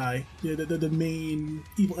bad guy, the main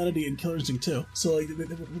evil entity in Killer Instinct 2. So like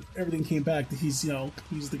everything came back. He's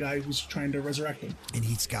the guy who's trying to resurrect him. And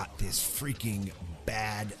he's got this freaking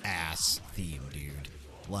badass theme, dude.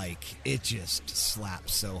 Like, it just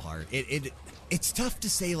slaps so hard. It's tough to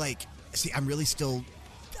say. Like, see, I'm really still.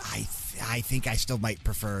 I think I still might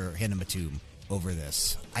prefer Hinamatum over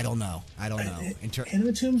this. I don't know.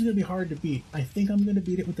 Hinamatum's gonna be hard to beat. I think I'm gonna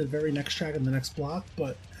beat it with the very next track in the next block,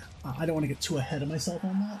 but. I don't want to get too ahead of myself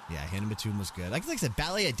on that. Yeah, Hinamatum was good. Like I said,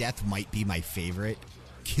 Ballet of Death might be my favorite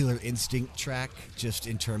Killer Instinct track, just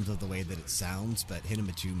in terms of the way that it sounds, but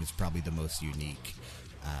Hinamatum is probably the most unique.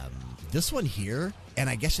 This one here, and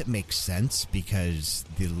I guess it makes sense because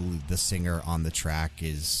the singer on the track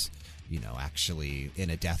is, actually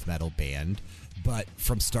in a death metal band. But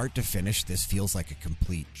from start to finish, this feels like a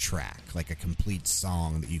complete track, like a complete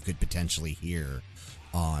song that you could potentially hear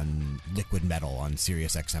on Liquid Metal on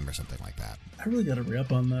Sirius XM or something like that. I really got to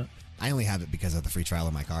re-up on that. I only have it because of the free trial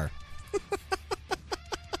in my car.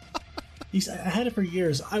 I had it for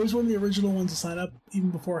years. I was one of the original ones to sign up even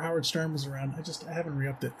before Howard Stern was around. I haven't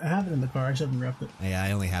re-upped it. I have it in the car. I just haven't re-upped it. Yeah,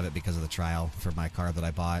 I only have it because of the trial for my car that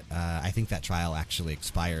I bought. I think that trial actually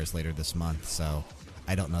expires later this month, so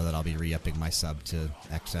I don't know that I'll be re-upping my sub to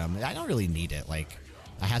XM. I don't really need it. Like,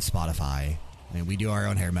 I have Spotify. I mean, we do our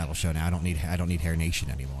own hair metal show now. I don't need Hair Nation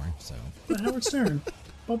anymore. So. But Howard Stern,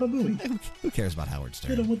 Baba Booey. Who cares about Howard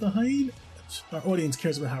Stern? Hit him with the hind. Our audience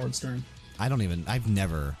cares about Howard Stern. I've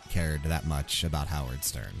never cared that much about Howard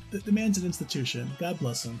Stern. The man's an institution. God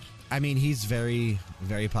bless him. I mean, he's very,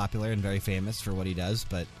 very popular and very famous for what he does,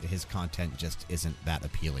 but his content just isn't that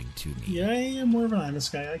appealing to me. Yeah, I am more of an Imus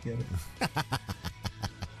guy. I get it.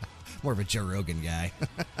 More of a Joe Rogan guy.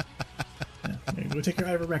 Yeah, go take your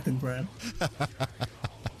ivermectin, Brad.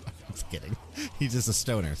 Just kidding. He's just a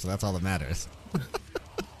stoner, so that's all that matters.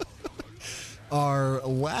 Our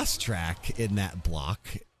last track in that block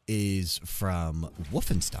is from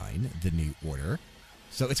Wolfenstein: The New Order.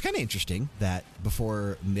 So it's kind of interesting that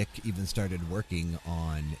before Mick even started working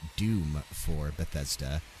on Doom for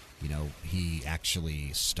Bethesda, he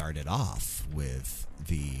actually started off with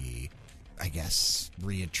the, I guess,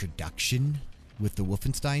 reintroduction with the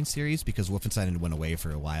Wolfenstein series, because Wolfenstein had went away for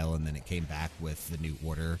a while and then it came back with The New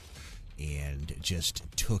Order and just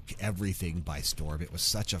took everything by storm. It was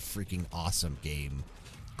such a freaking awesome game.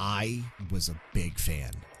 I was a big fan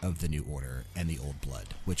of The New Order and The Old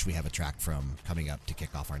Blood, which we have a track from coming up to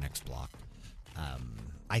kick off our next block.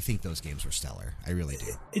 I think those games were stellar. I really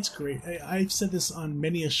do. It's great. I've said this on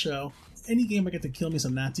many a show. Any game I get to kill me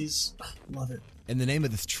some Nazis, love it. And the name of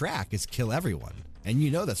this track is Kill Everyone. And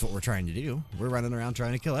that's what we're trying to do. We're running around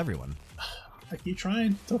trying to kill everyone. I keep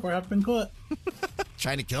trying. So far I haven't been caught.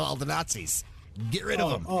 Trying to kill all the Nazis. Get rid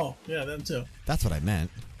of them. Oh, yeah, them too. That's what I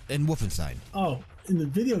meant. In Wolfenstein. Oh, in the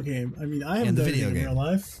video game. I mean, I haven't done it in real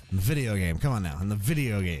life. In the video game. Come on now. In the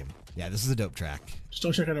video game. Yeah, this is a dope track. Just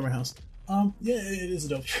don't check out of my house. Yeah, it is a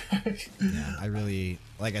dope track. Yeah, I really,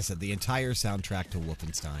 like I said, the entire soundtrack to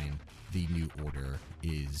Wolfenstein, The New Order,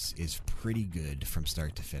 is pretty good from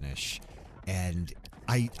start to finish. And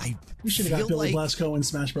we should have got Billy Blasco in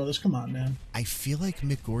Smash Brothers. Come on, man. I feel like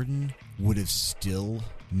Mick Gordon would have still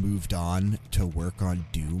moved on to work on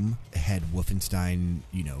Doom had Wolfenstein,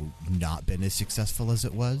 not been as successful as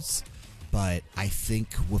it was. But I think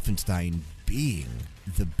Wolfenstein being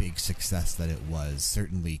the big success that it was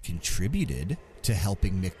certainly contributed to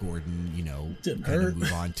helping Mick Gordon, Didn't kind hurt. of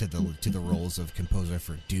move on to the roles of composer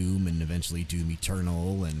for Doom and eventually Doom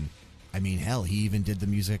Eternal. And I mean, hell, he even did the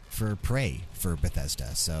music for Prey for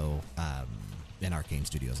Bethesda. So, and Arcane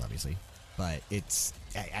Studios, obviously. But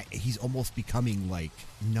he's almost becoming like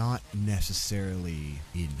not necessarily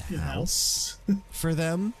in-house for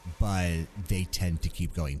them, but they tend to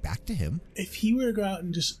keep going back to him. If he were to go out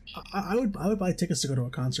and just, I would buy tickets to go to a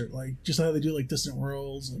concert, like just how they do like Distant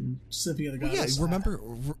Worlds and Symphony of the Gods. Yeah,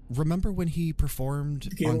 remember when he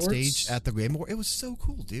performed Game on Awards? stage at the Game Awards? It was so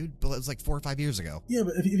cool, dude. But it was like 4 or 5 years ago. Yeah,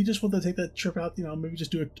 but if you just want to take that trip out, maybe just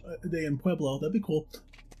do a day in Pueblo, that'd be cool.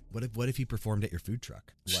 What if he performed at your food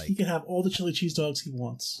truck? He Like can have all the chili cheese dogs he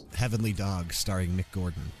wants. Heavenly Dog starring Mick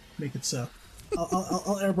Gordon. Make it so.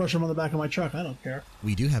 I'll airbrush him on the back of my truck. I don't care.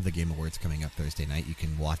 We do have the Game Awards coming up Thursday night. You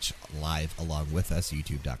can watch live along with us,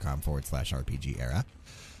 youtube.com/RPG era.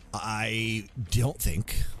 I don't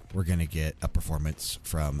think we're going to get a performance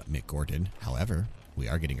from Mick Gordon. However, we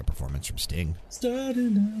are getting a performance from Sting.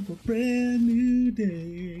 Starting up a brand new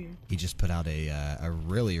day. He just put out a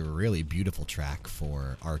really, really beautiful track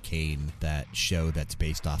for Arcane, that show that's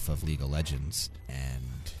based off of League of Legends.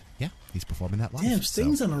 And yeah, he's performing that live. Damn,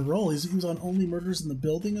 Sting's on a roll. He was on Only Murders in the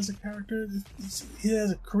Building as a character. He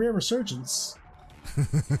has a career resurgence.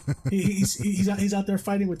 he's out there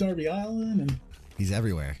fighting with Darby Allin, and He's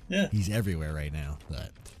everywhere. Yeah. He's everywhere right now.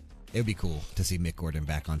 But it would be cool to see Mick Gordon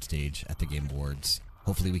back on stage at the Game Awards.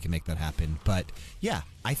 Hopefully we can make that happen. But yeah,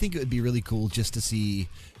 I think it would be really cool just to see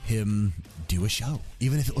him do a show,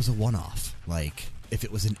 even if it was a one-off. Like if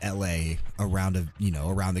it was in LA around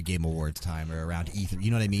the Game Awards time or around E3, you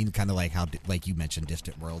know what I mean? Kind of like how, like you mentioned,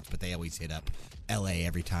 Distant Worlds, but they always hit up LA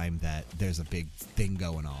every time that there's a big thing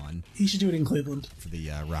going on he should do it in Cleveland. for the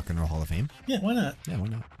Rock and Roll Hall of Fame. Yeah, why not? Yeah, why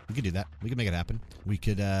not? We could do that. We could make it happen. We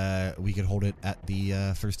could hold it at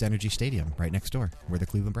the First Energy Stadium right next door, where the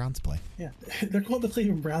Cleveland Browns play. Yeah, they're called the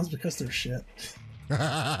Cleveland Browns because they're shit.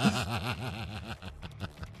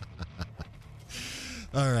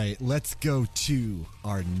 All right, let's go to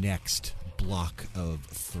our next block of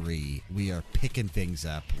 3. We are picking things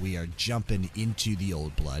up. We are jumping into the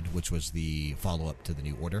Old Blood, which was the follow-up to the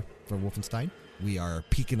New Order for Wolfenstein. We are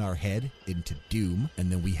peeking our head into Doom,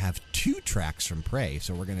 and then we have 2 tracks from Prey.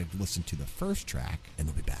 So we're going to listen to the first track, and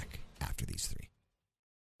we'll be back after these 3.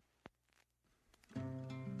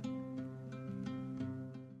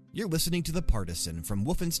 You're listening to The Partisan from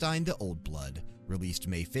Wolfenstein: The Old Blood, released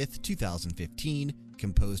May 5th, 2015,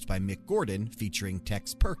 composed by Mick Gordon, featuring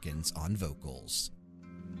Tex Perkins on vocals.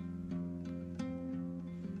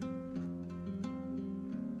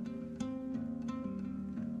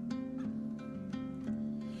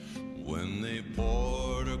 When they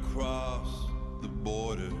poured across the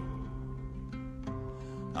border,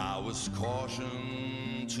 I was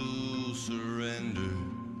cautioned to surrender.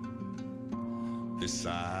 This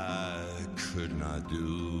I could not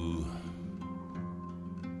do.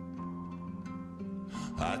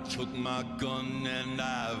 I took my gun and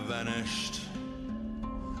I vanished.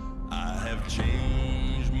 I have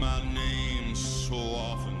changed my name so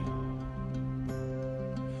often.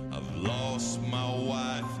 I've lost my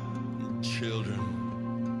wife and children,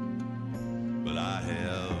 but I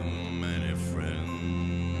have many friends,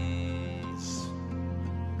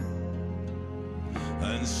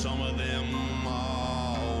 and some of them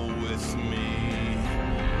are with me.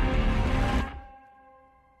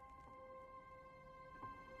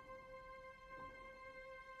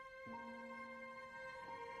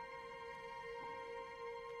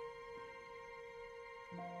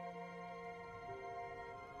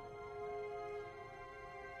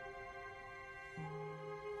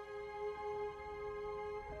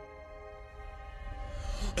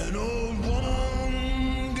 An old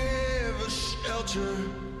woman gave us shelter,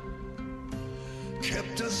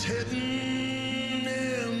 kept us hidden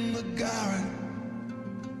in the garret.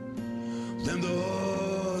 Then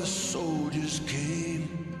the soldiers came.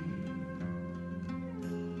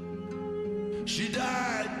 She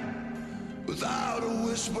died without a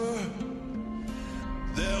whisper.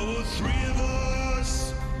 There were 3 of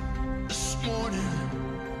us this morning.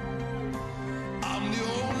 I'm the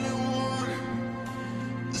only one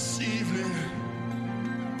this evening,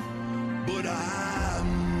 but I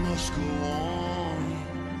must go on.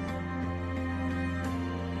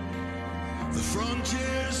 The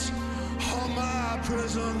frontiers are my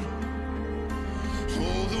prison.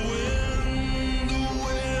 Oh, the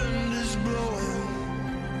wind is blowing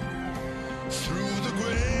through the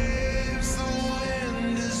graves. The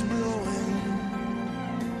wind is blowing.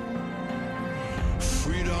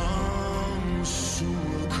 Freedom soon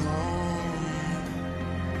will come.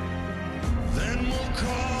 Then will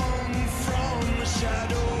come from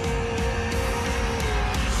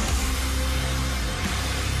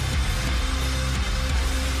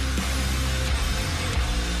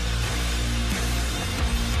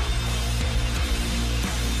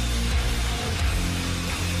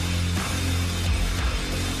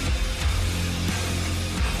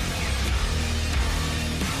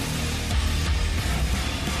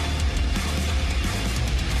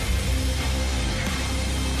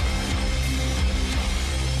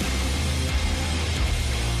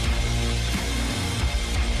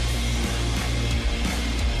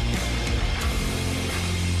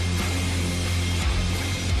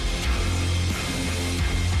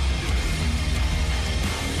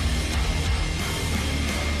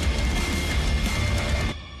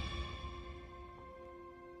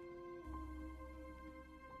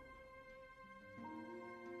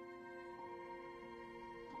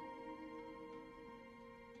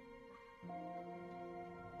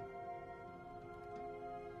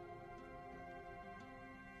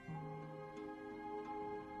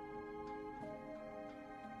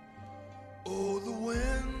Oh, the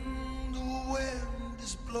wind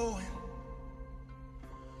is blowing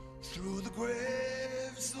through the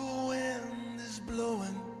graves, the wind is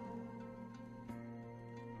blowing.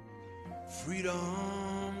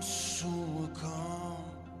 Freedom soon will come.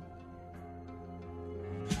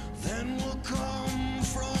 Then will come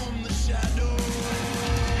from the shadows.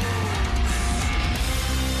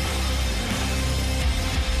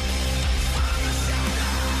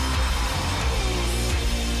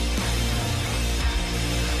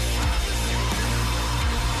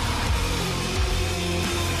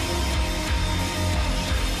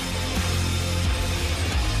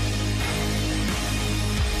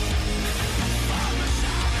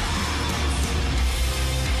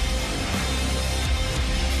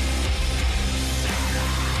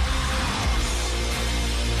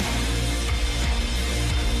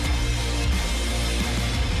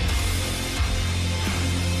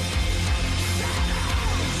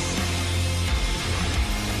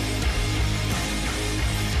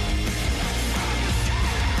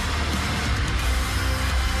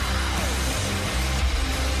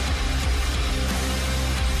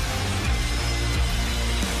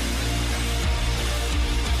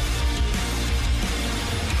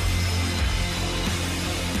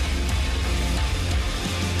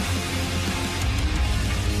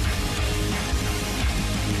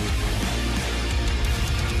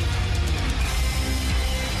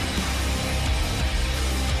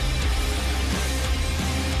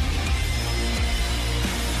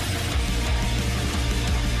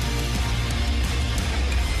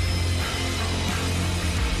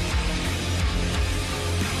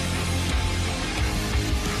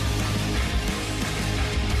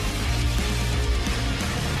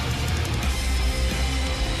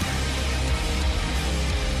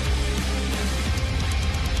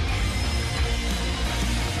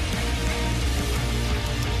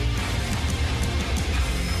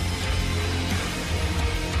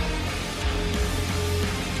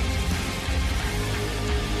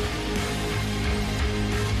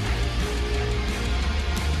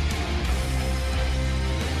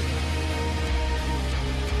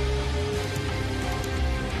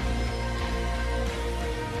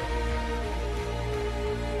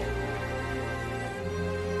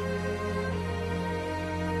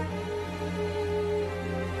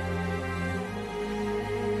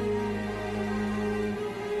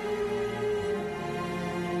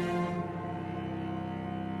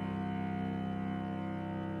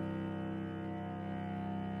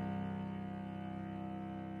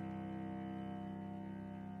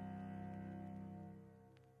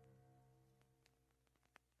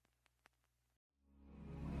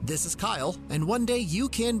 This is Kyle, and one day you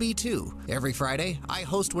can be too. Every Friday, I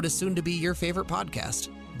host what is soon to be your favorite podcast,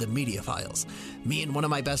 The Media Files. Me and one of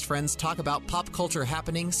my best friends talk about pop culture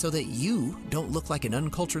happenings so that you don't look like an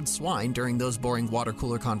uncultured swine during those boring water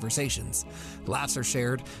cooler conversations. Laughs are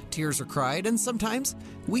shared, tears are cried, and sometimes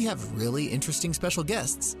we have really interesting special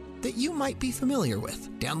guests that you might be familiar with.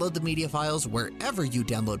 Download The Media Files wherever you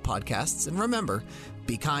download podcasts, and remember,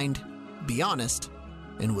 be kind, be honest,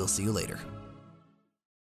 and we'll see you later.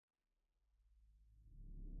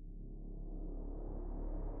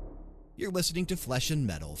 You're listening to Flesh and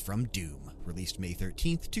Metal from Doom, released May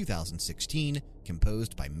 13th, 2016,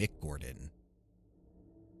 composed by Mick Gordon.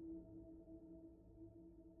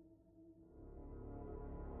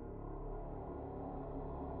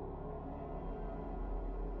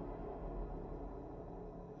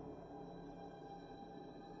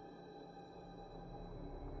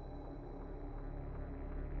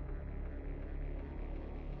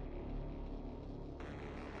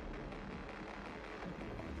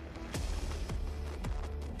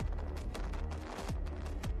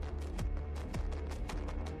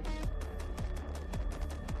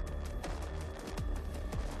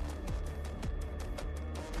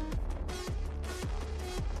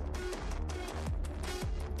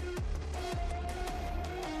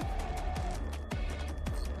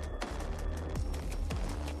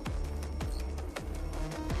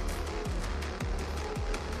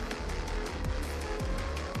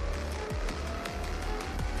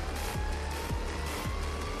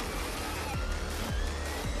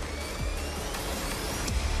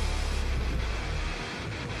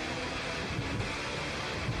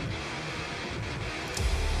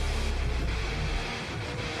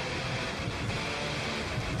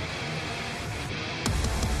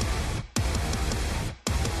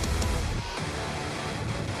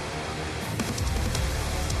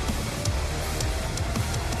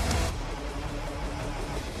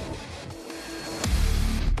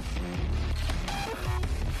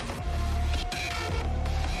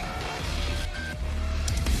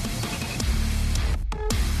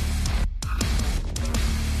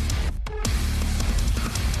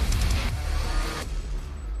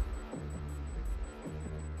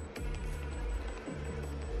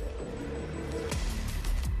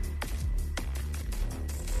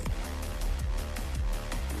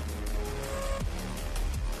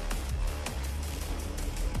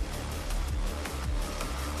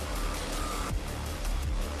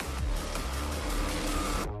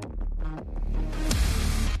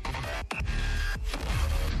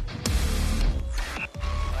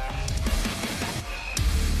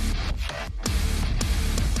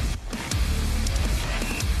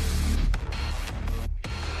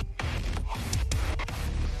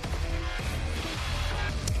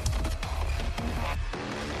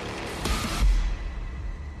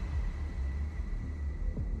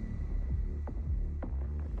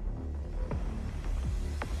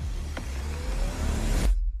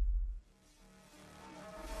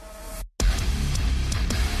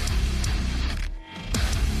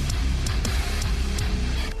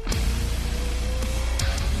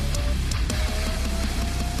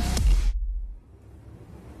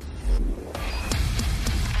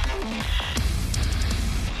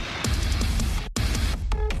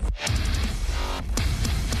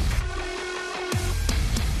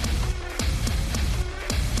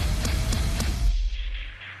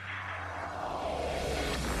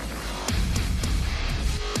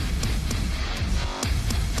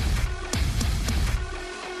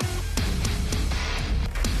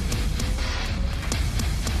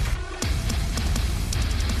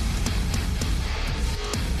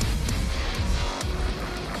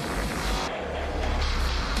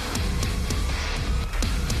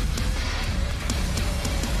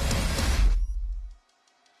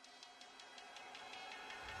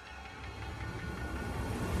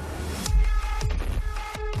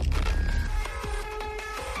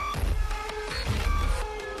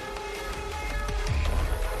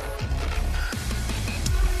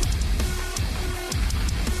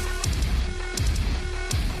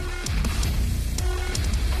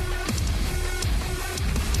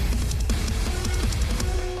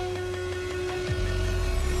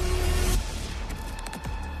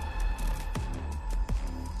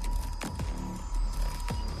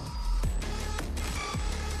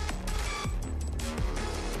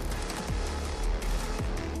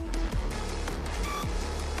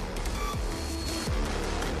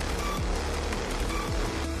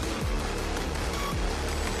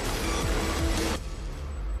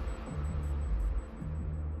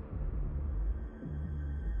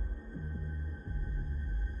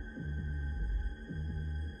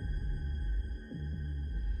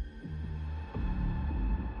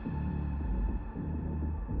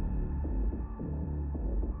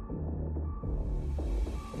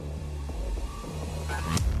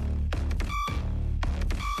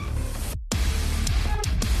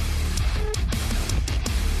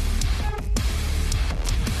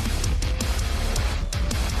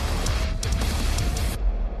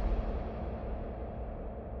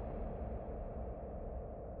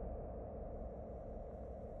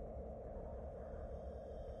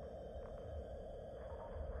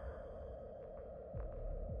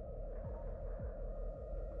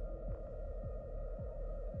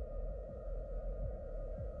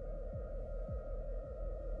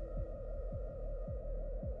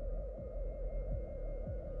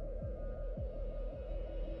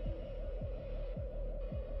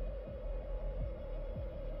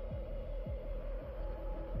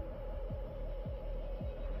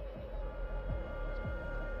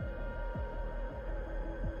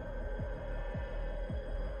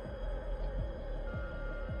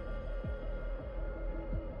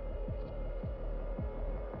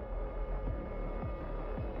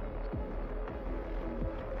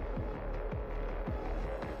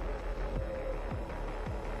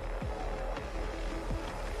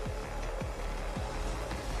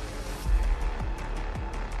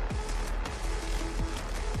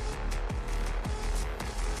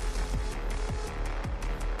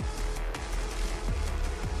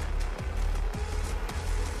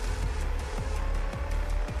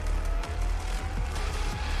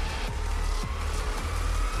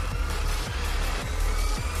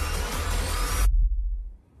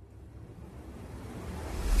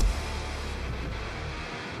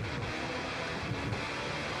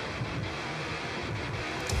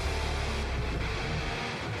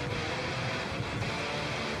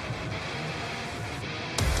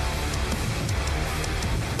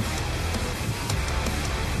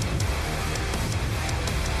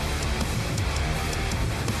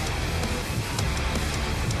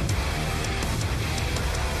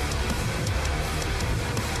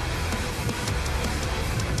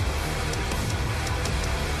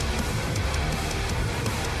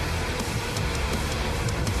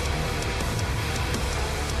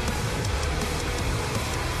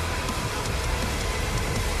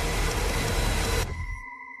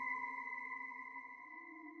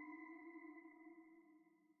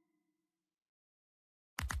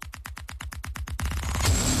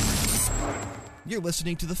 You're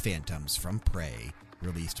listening to The Phantoms from Prey,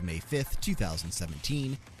 released May 5th,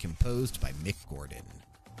 2017, composed by Mick Gordon.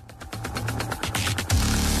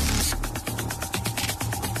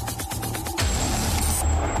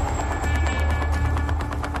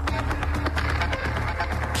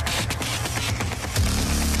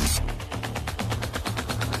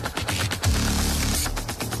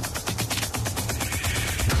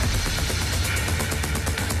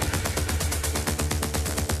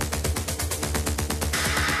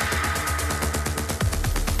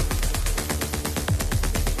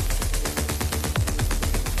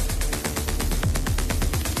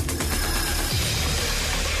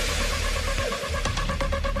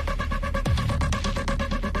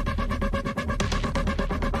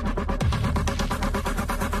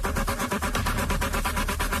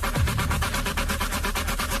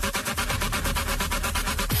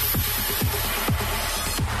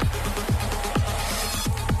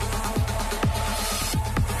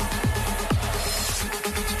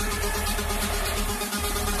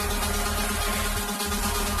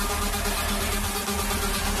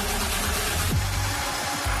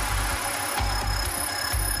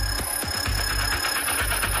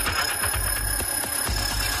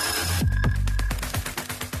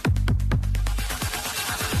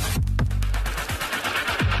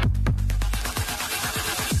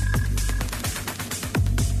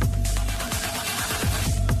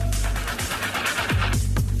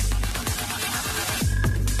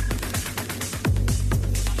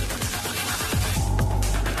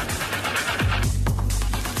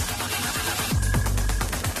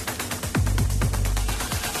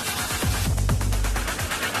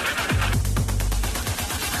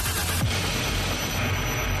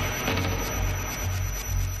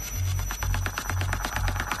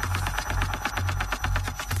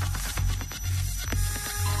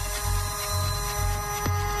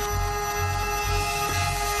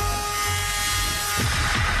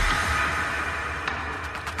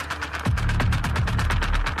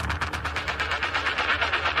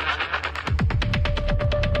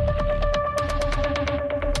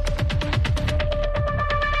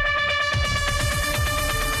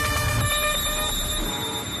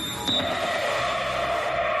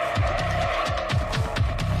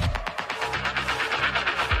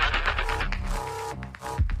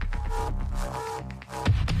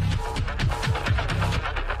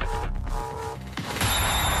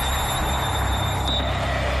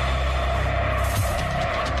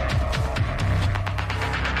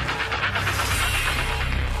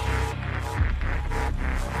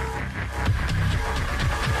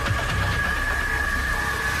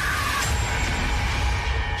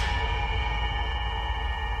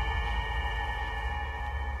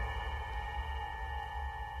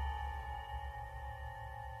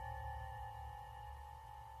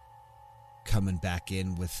 Coming back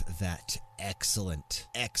in with that excellent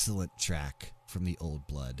track from the Old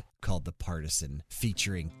Blood called The Partisan,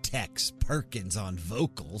 featuring Tex Perkins on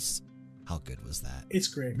vocals. How good was that? It's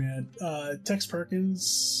great, man. Tex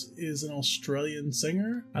Perkins is an Australian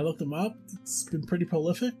singer. I looked him up. It's been pretty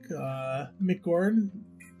prolific. Mick Gordon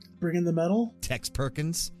bringing the metal. Tex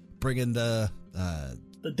Perkins bringing the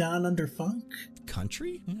Down Under Funk.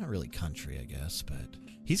 Country? Not really country, I guess, but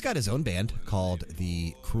he's got his own band called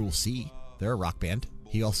The Cruel Sea. They're a rock band.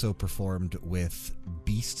 He also performed with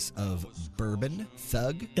Beasts of Bourbon,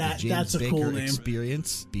 Thug, the James that's a Baker cool name.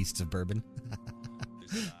 Experience, Beasts of Bourbon,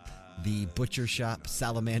 The Butcher Shop,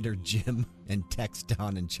 Salamander Jim, and Tex,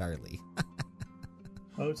 Don, and Charlie.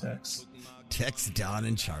 Oh, Tex. Tex, Don,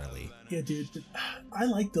 and Charlie. Yeah, dude. I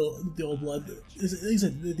like the Old Blood. Like I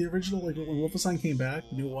said, the original, like when Wolfenstein came back,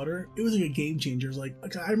 New Water, it was like a game changer. It was like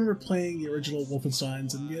I remember playing the original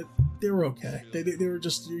Wolfensteins, and yet they were okay. They were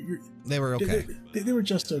just they were okay. They were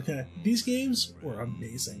just okay. These games were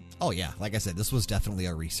amazing. Oh yeah, like I said, this was definitely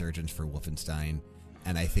a resurgence for Wolfenstein,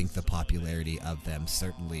 and I think the popularity of them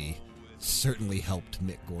certainly helped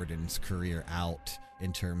Mick Gordon's career out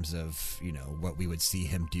in terms of, you know, what we would see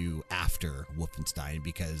him do after Wolfenstein,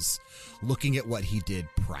 because looking at what he did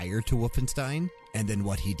prior to Wolfenstein and then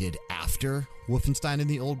what he did after Wolfenstein in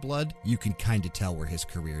the Old Blood, you can kind of tell where his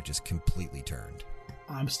career just completely turned.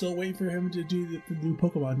 I'm still waiting for him to do the new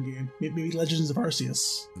Pokemon game. Maybe Legends of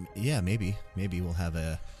Arceus. Yeah, maybe we'll have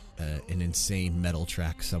an insane metal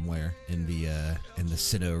track somewhere in the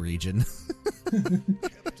Sinnoh region.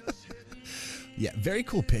 Yeah, very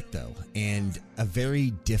cool pick, though, and a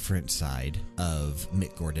very different side of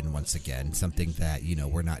Mick Gordon once again, something that, you know,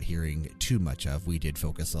 we're not hearing too much of. We did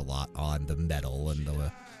focus a lot on the metal and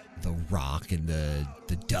the rock and the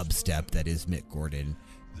dubstep that is Mick Gordon,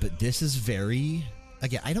 but this is very,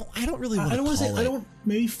 again, I don't really want to call it.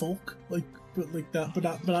 maybe folk, like but like that, but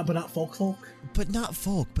not folk. But not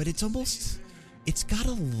folk, but it's got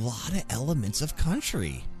a lot of elements of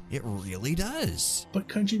country. It really does. But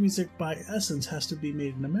country music, by essence, has to be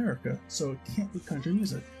made in America, so it can't be country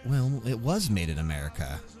music. Well, it was made in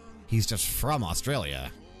America. He's just from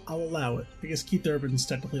Australia. I'll allow it. I guess Keith Urban's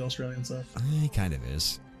technically Australian, so. He kind of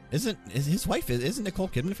is. Isn't Nicole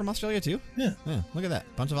Kidman from Australia too? Yeah. Yeah, look at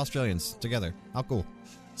that. Bunch of Australians together. How cool.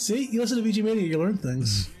 See, you listen to VG Mania, you learn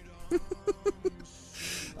things.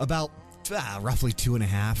 About roughly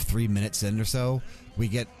 2.5, 3 minutes in or so, we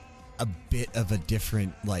get a bit of a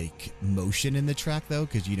different like motion in the track though,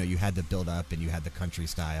 because you had the build up and you had the country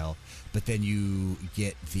style, but then you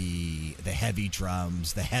get the heavy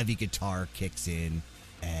drums, the heavy guitar kicks in,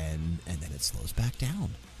 and then it slows back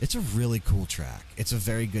down. It's a really cool track. It's a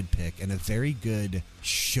very good pick and a very good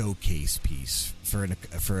showcase piece for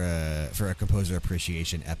a composer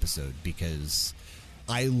appreciation episode, because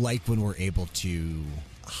I like when we're able to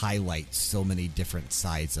highlight so many different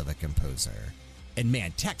sides of a composer. And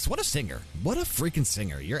man, Tex, what a singer. What a freaking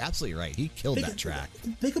singer. You're absolutely right. He killed that track.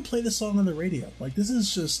 They could play this song on the radio. Like, this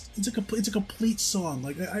is just, it's a complete song.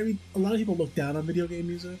 Like, I mean, a lot of people look down on video game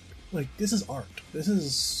music. Like, this is art. This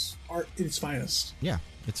is art at its finest. Yeah,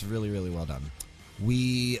 it's really, really well done.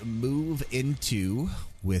 We move into,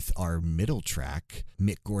 with our middle track,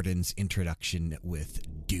 Mick Gordon's introduction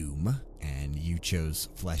with Doom, and you chose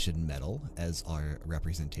Flesh and Metal as our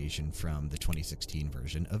representation from the 2016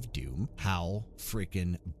 version of Doom. How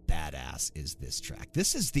freaking badass is this track?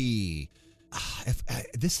 This is this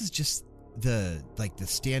is just the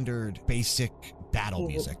standard basic battle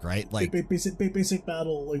music, right? Like basic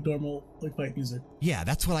battle, like normal, like fight music. Yeah,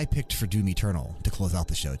 that's what I picked for Doom Eternal to close out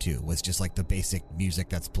the show too, was just like the basic music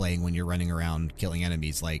that's playing when you're running around killing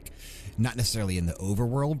enemies, like not necessarily in the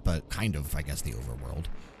overworld, but kind of, I guess, the overworld.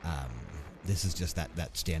 This is just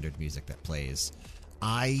that standard music that plays.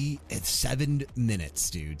 It's 7 minutes,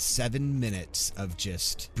 dude. 7 minutes of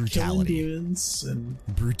just brutality. Killing demons and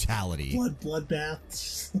brutality.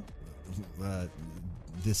 Bloodbaths.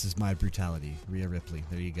 This is my brutality, Rhea Ripley.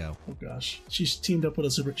 There you go. Oh gosh, she's teamed up with a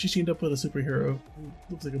superhero who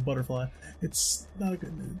looks like a butterfly. It's not a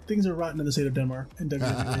good. Things are rotten in the state of Denmark and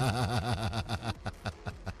WWE.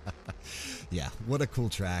 Yeah, what a cool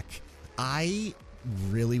track. I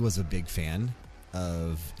really was a big fan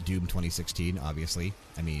of Doom 2016. Obviously,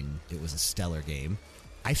 I mean, it was a stellar game.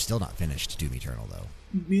 I've still not finished Doom Eternal though.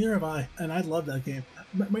 Neither have I, and I love that game.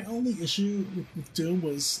 My only issue with Doom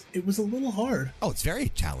was it was a little hard. Oh, it's very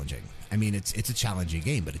challenging. I mean, it's a challenging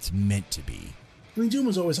game, but it's meant to be. I mean, Doom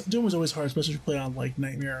was always hard, especially if you play on like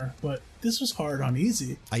Nightmare. But this was hard on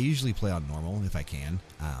easy. I usually play on normal if I can.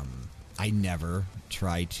 I never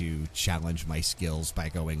try to challenge my skills by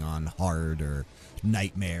going on hard or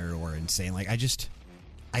Nightmare or insane. Like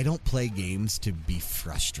I don't play games to be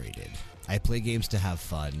frustrated. I play games to have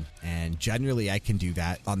fun, and generally I can do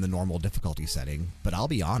that on the normal difficulty setting. But I'll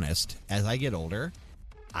be honest, as I get older,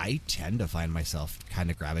 I tend to find myself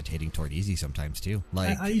kind of gravitating toward easy sometimes too.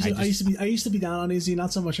 Like I used to be down on easy,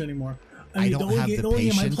 not so much anymore. I don't have the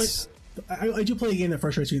patience. I do play a game that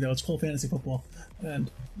frustrates me though. It's called Fantasy Football, and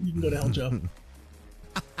you can go to hell, Joe.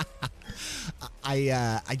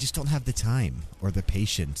 I just don't have the time or the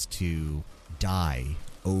patience to die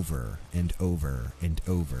over and over and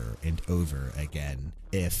over and over again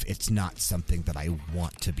if it's not something that I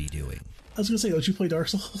want to be doing. I was gonna say, don't you play Dark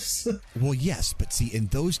Souls? Well, yes, but see, in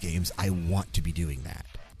those games, I want to be doing that.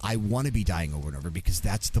 I want to be dying over and over because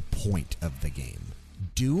that's the point of the game.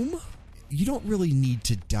 Doom, you don't really need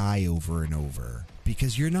to die over and over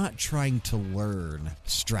because you're not trying to learn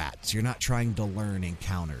strats. You're not trying to learn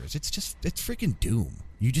encounters. It's freaking Doom.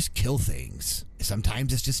 You just kill things.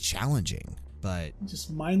 Sometimes it's just challenging. But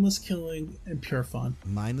just mindless killing and pure fun.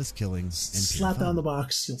 Mindless killing and slap pure fun. down the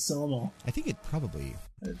box, you'll sell them all. I think it probably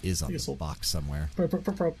is on the box somewhere.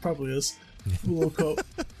 Probably is. A little quote.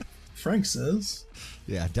 Frank says.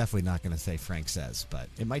 Yeah, definitely not going to say Frank says, but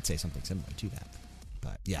it might say something similar to that.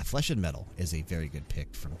 But yeah, Flesh and Metal is a very good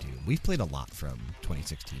pick from Doom. We've played a lot from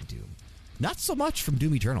 2016 Doom. Not so much from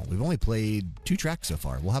Doom Eternal. We've only played 2 tracks so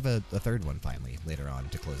far. We'll have a third one finally later on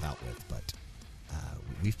to close out with, but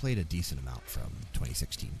we've played a decent amount from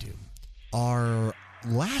 2016 Doom. Our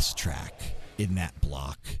last track in that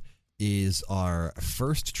block is our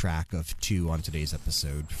first track of 2 on today's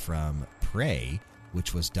episode from Prey,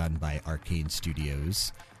 which was done by Arcane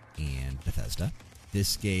Studios and Bethesda.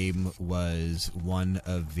 This game was one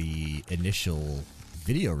of the initial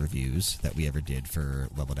video reviews that we ever did for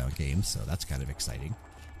Level Down Games, so that's kind of exciting.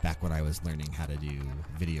 Back when I was learning how to do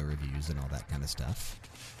video reviews and all that kind of stuff.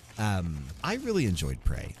 I really enjoyed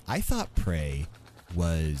Prey. I thought Prey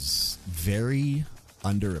was very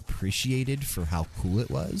underappreciated for how cool it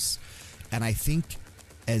was. And I think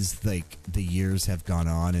as like the years have gone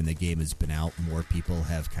on and the game has been out, more people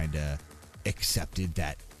have kind of accepted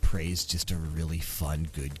that Prey's just a really fun,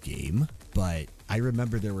 good game. But I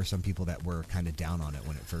remember there were some people that were kind of down on it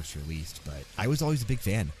when it first released, but I was always a big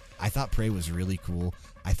fan. I thought Prey was really cool.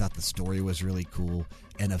 I thought the story was really cool.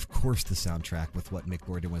 And of course the soundtrack with what Mick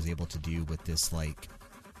Gordon was able to do with this, like,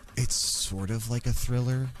 it's sort of like a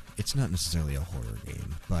thriller. It's not necessarily a horror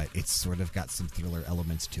game, but it's sort of got some thriller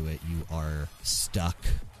elements to it. You are stuck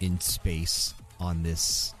in space on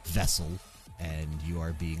this vessel, and you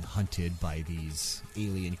are being hunted by these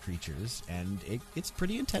alien creatures, and it's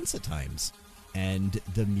pretty intense at times. And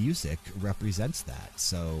the music represents that.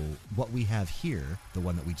 So what we have here, the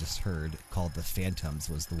one that we just heard, called The Phantoms,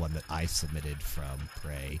 was the one that I submitted from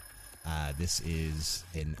Prey. This is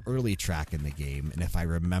an early track in the game, and if I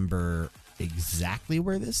remember exactly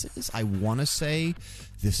where this is, I want to say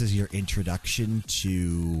this is your introduction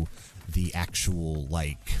to the actual,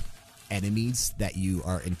 like, enemies that you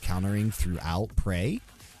are encountering throughout Prey.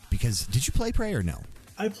 Because did you play Prey or no?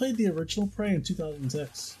 I played the original Prey in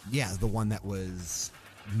 2006. Yeah, the one that was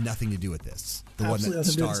nothing to do with this. The Absolutely one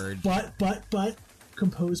that starred... But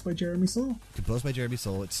composed by Jeremy Soule. Composed by Jeremy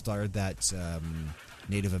Soule. It starred that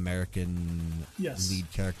Native American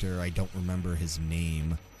lead character. I don't remember his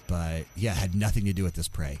name. But yeah, had nothing to do with this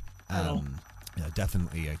Prey. Yeah,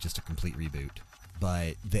 definitely just a complete reboot.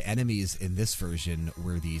 But the enemies in this version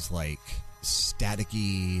were these, like,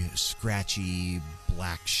 staticky, scratchy,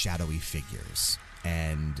 black, shadowy figures.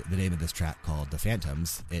 And the name of this track, called The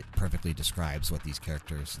Phantoms, it perfectly describes what these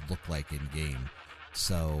characters look like in game.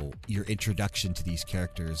 So your introduction to these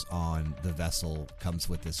characters on the vessel comes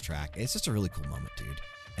with this track. It's just a really cool moment, dude.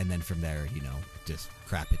 And then from there, you know, just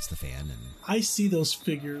crap hits the fan. And I see those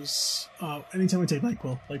figures anytime I take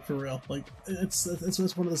NyQuil, like, for real. Like, it's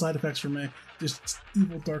one of the side effects for me. Just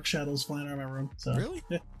evil dark shadows flying around my room. So, really?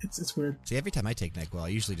 Yeah, it's weird. See, every time I take NyQuil, I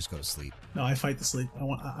usually just go to sleep. No, I fight the sleep. I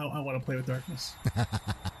want to play with darkness.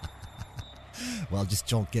 Well, just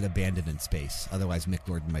don't get abandoned in space. Otherwise, Mick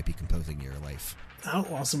Gordon might be composing your life. How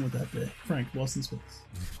awesome would that be? Frank, Lost in Space.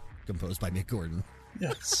 Composed by Mick Gordon.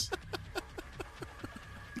 Yes.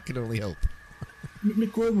 You can only hope.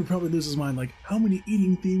 Mick Gordon would probably lose his mind. Like, how many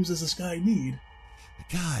eating themes does this guy need?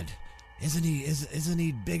 God, isn't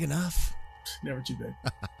he big enough? Never too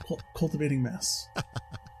big. Cultivating mess.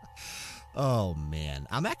 Oh man,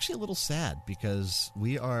 I'm actually a little sad because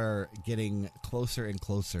we are getting closer and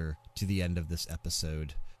closer to the end of this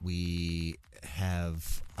episode. We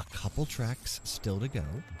have a couple tracks still to go,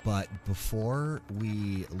 but before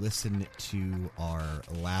we listen to our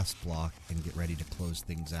last block and get ready to close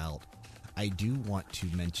things out, I do want to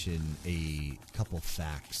mention a couple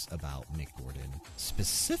facts about Mick Gordon.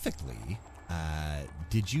 Specifically,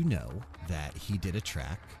 did you know that he did a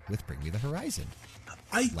track with Bring Me the Horizon?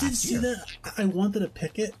 I did see that. I wanted to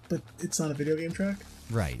pick it, but it's not a video game track.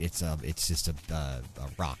 Right. It's just a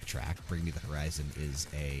rock track. Bring Me the Horizon is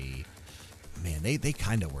a... Man, they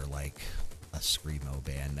kind of were like a screamo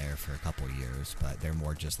band there for a couple of years, but they're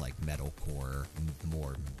more just like metalcore,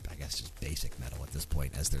 more, I guess, just basic metal at this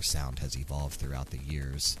point as their sound has evolved throughout the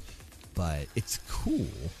years. But it's cool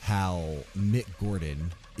how Mick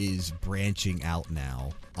Gordon is branching out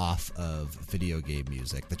now off of video game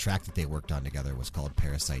music. The track that they worked on together was called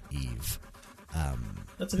Parasite Eve.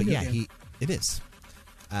 That's a video game. It is.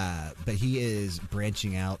 But he is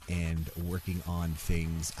branching out and working on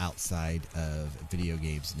things outside of video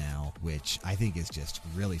games now, which I think is just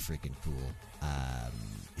really freaking cool.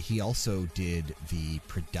 He also did the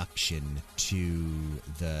production to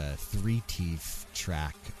the Three Teeth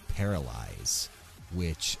track Paralyze,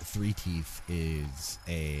 which Three Teeth is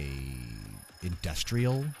a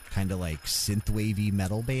industrial kind of like synthwavy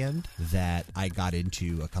metal band that I got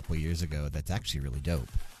into a couple years ago. That's actually really dope.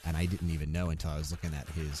 And I didn't even know until I was looking at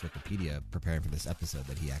his Wikipedia preparing for this episode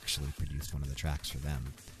that he actually produced one of the tracks for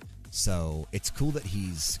them. So it's cool that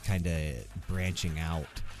he's kind of branching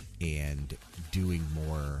out and doing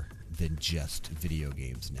more than just video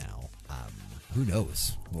games now. Who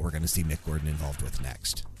knows what we're going to see Mick Gordon involved with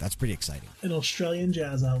next? That's pretty exciting. An Australian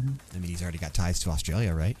jazz album. I mean, he's already got ties to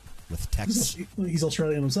Australia, right? With Texas. He's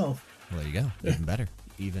Australian himself. Well, there you go. Even better.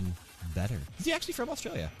 Even better. Is he actually from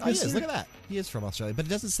Australia? Oh, he is. Look at that. He is from Australia, but it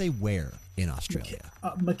doesn't say where in Australia.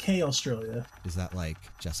 Mackay, Australia. Is that like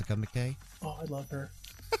Jessica Mackay? Oh, I love her.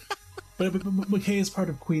 but Mackay is part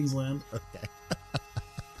of Queensland. Okay.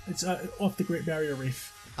 It's off the Great Barrier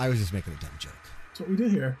Reef. I was just making a dumb joke. what we do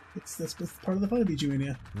here. That's part of the fun of BG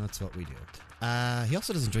Mania. That's what we do. He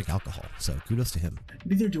also doesn't drink alcohol, so kudos to him.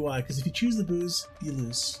 Neither do I, because if you choose the booze, you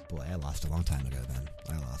lose. Boy, I lost a long time ago then.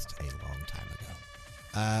 I lost a long time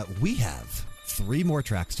ago. We have 3 more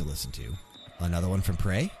tracks to listen to. Another one from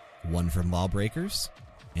Prey, one from Lawbreakers,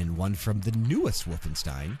 and one from the newest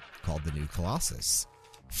Wolfenstein called The New Colossus.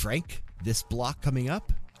 Frank, this block coming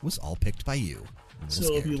up was all picked by you.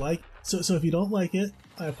 So if you don't like it,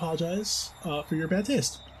 I apologize for your bad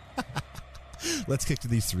taste. Let's kick to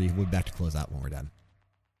these 3. We'll be back to close out when we're done.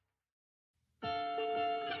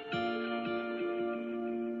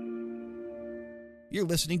 You're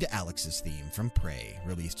listening to Alex's theme from Prey,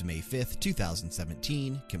 released May 5th,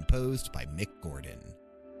 2017, composed by Mick Gordon.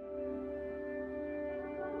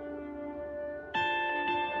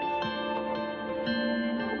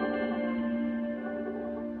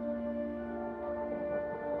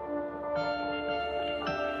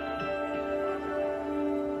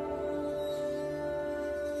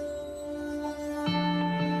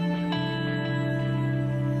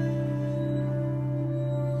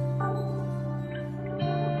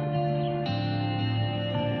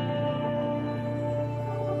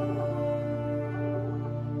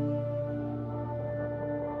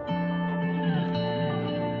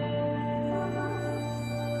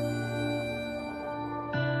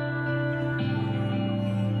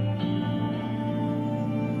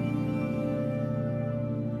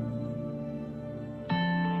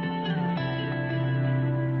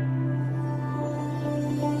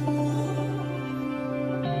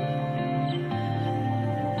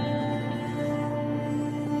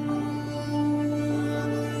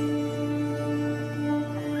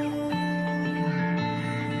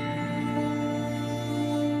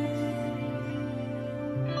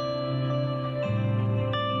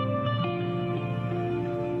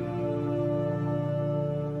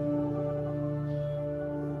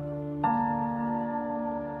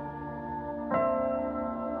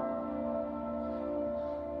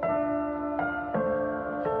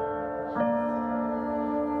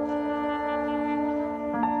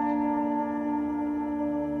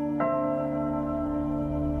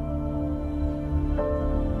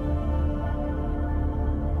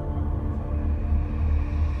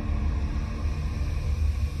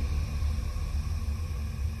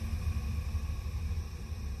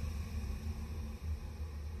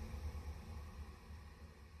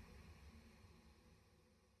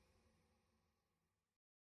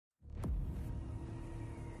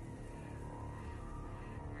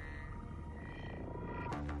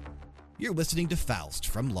 You're listening to Faust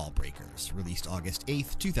from Lawbreakers, released August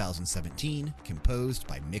 8th, 2017, composed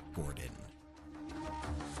by Mick Gordon.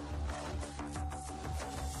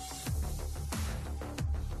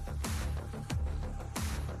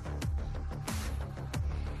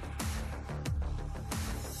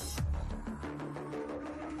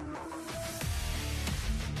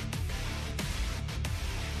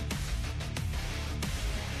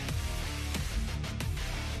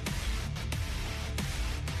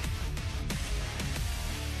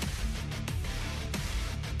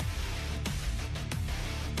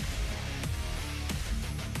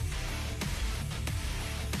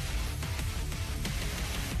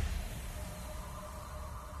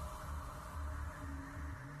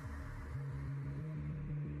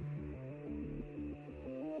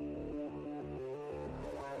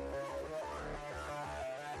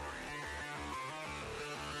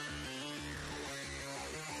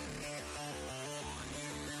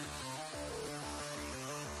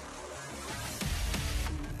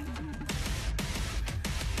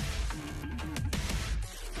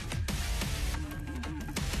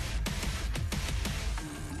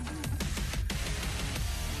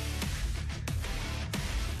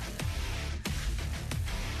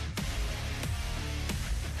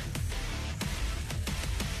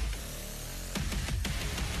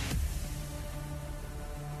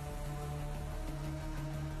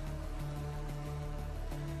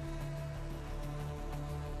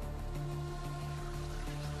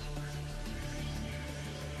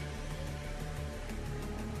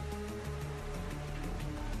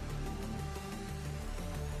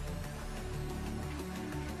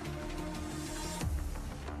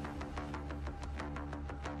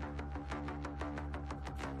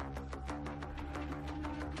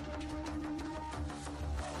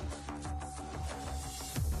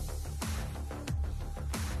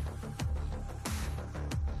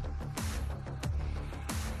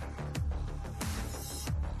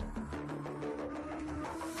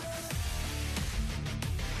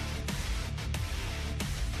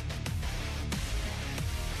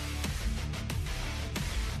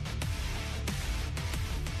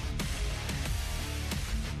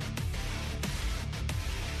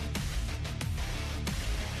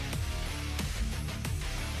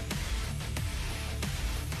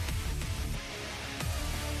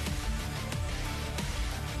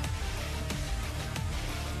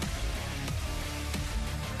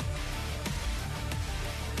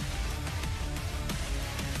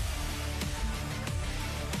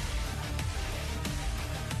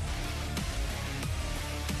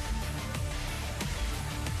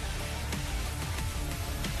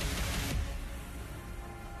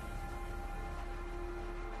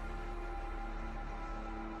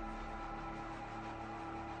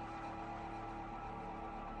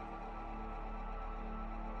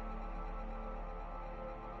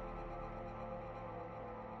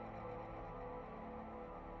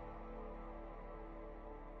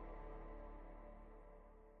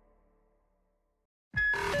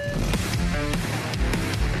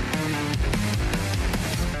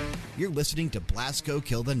 You're listening to Blasco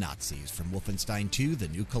Kill the Nazis from Wolfenstein 2: The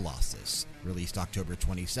New Colossus, released October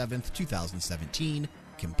 27th, 2017,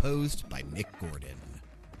 composed by Mick Gordon.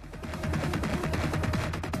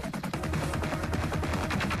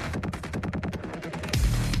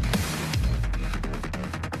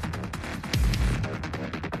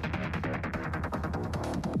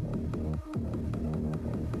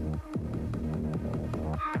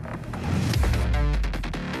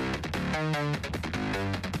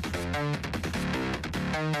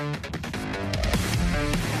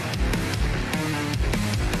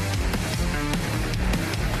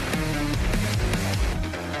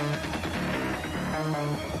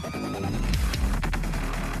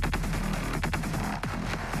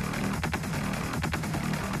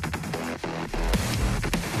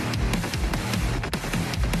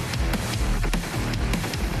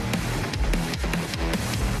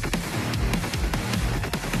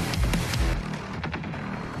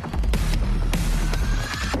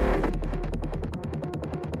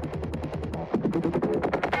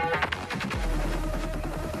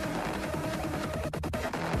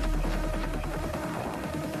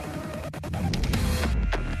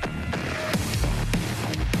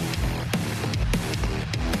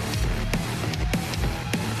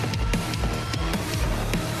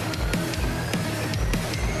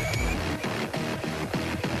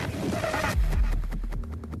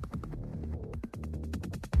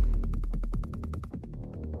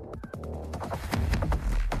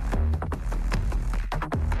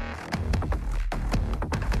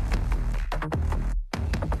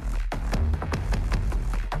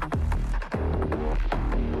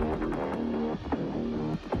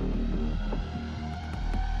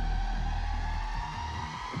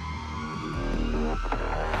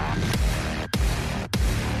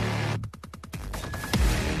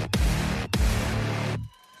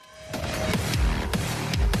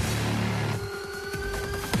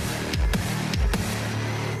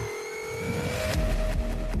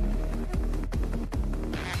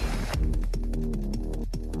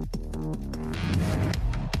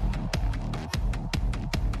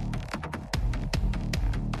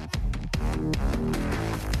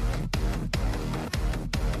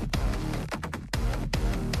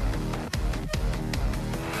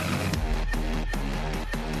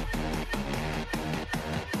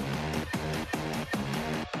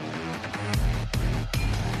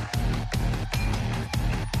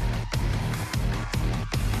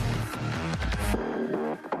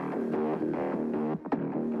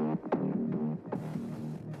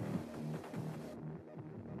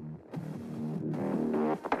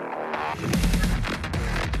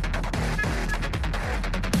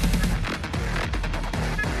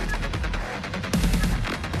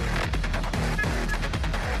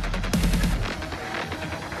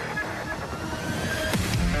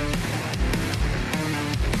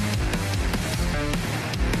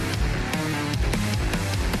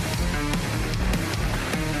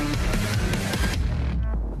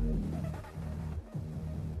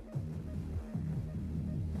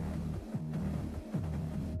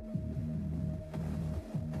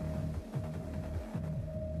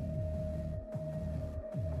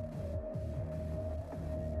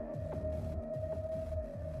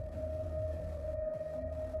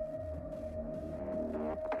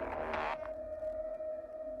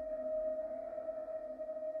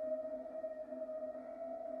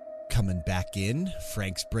 Coming back in,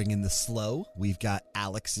 Frank's bringing the slow. We've got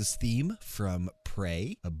Alex's theme from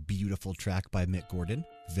Prey, a beautiful track by Mick Gordon.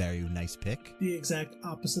 Very nice pick. The exact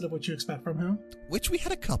opposite of what you expect from him. Which we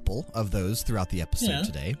had a couple of those throughout the episode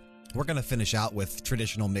today. We're going to finish out with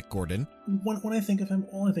traditional Mick Gordon. When I think of him,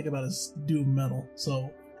 all I think about is doom metal.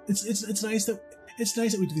 So it's nice that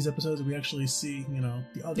we do these episodes and we actually see, the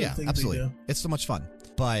other things absolutely. they do. It's so much fun.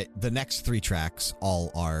 But the next three tracks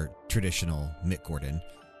all are traditional Mick Gordon.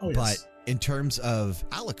 Oh, yes. But in terms of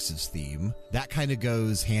Alex's theme, that kind of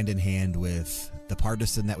goes hand in hand with the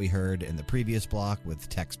Partisan that we heard in the previous block with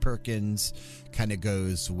Tex Perkins, kind of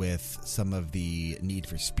goes with some of the Need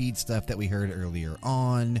for Speed stuff that we heard earlier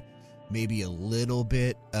on, maybe a little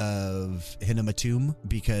bit of Hinamatum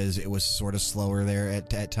because it was sort of slower there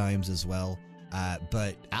at times as well.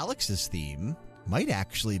 But Alex's theme might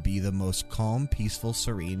actually be the most calm, peaceful,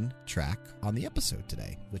 serene track on the episode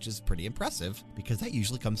today, which is pretty impressive because that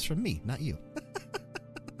usually comes from me, not you.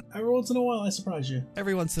 Every once in a while, I surprise you.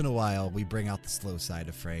 Every once in a while, we bring out the slow side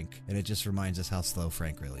of Frank, and it just reminds us how slow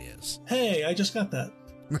Frank really is. Hey, I just got that.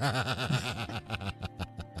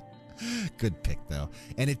 Good pick, though.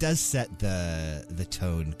 And it does set the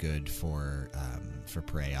tone good for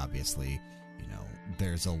Prey, obviously.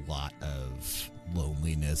 There's a lot of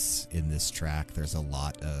loneliness in this track. There's a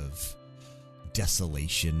lot of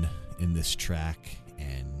desolation in this track,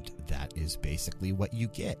 and that is basically what you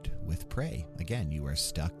get with Prey. Again, you are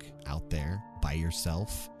stuck out there by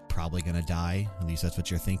yourself, probably gonna die, at least that's what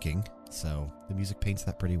you're thinking. So the music paints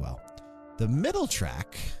that pretty well. The middle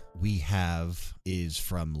track we have is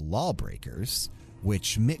from Lawbreakers,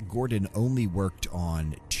 which Mick Gordon only worked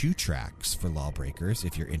on 2 tracks for Lawbreakers.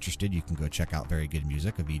 If you're interested, you can go check out Very Good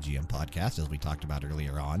Music, a VGM podcast, as we talked about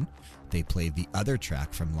earlier on. They played the other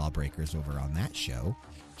track from Lawbreakers over on that show.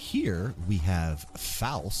 Here we have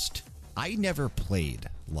Faust. I never played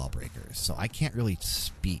Lawbreakers, so I can't really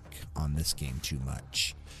speak on this game too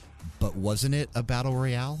much. But wasn't it a battle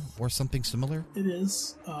royale or something similar? It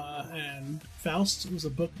is, and Faust was a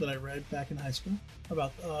book that I read back in high school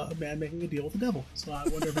about a man making a deal with the devil. So I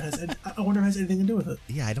wonder if it has anything to do with it.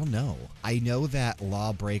 Yeah, I don't know. I know that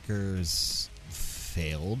Lawbreakers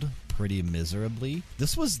failed pretty miserably.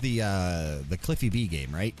 This was the Cliffy B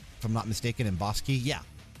game, right? If I'm not mistaken, in Bosky. Yeah,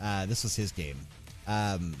 this was his game.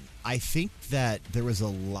 I think that there was a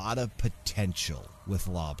lot of potential with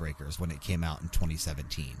Lawbreakers when it came out in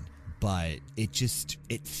 2017, but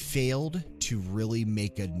it failed to really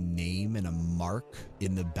make a name and a mark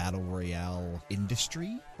in the battle royale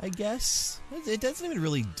industry, I guess. It doesn't even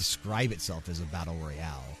really describe itself as a battle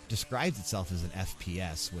royale. It describes itself as an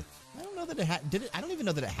FPS with, I don't know that it had, I don't even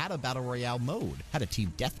know that it had a battle royale mode. It had a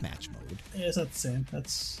team deathmatch mode. Yeah, it's not the same.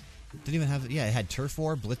 Didn't even have, yeah, it had Turf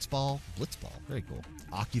War, Blitzball, very cool.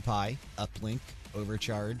 Occupy, Uplink,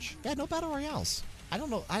 Overcharge. Yeah, no battle royales. I don't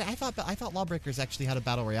know. I thought Lawbreakers actually had a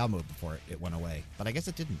battle royale mode before it went away, but I guess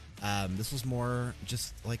it didn't. This was more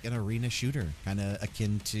just like an arena shooter, kind of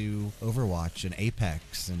akin to Overwatch and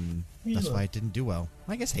Apex, and that's why it didn't do well.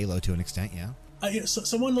 I guess Halo to an extent, yeah.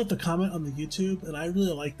 Someone left a comment on the YouTube, and I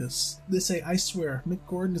really like this. They say, I swear, Mick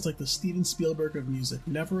Gordon is like the Steven Spielberg of music.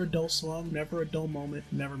 Never a dull song, never a dull moment,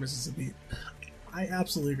 never misses a beat. I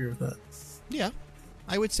absolutely agree with that. Yeah,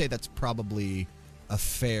 I would say that's probably a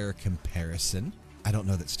fair comparison. I don't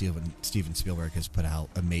know that Steven Spielberg has put out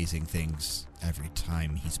amazing things every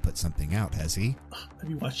time he's put something out, has he? Have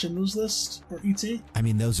you watched Schindler's List or E.T.? I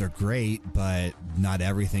mean, those are great, but not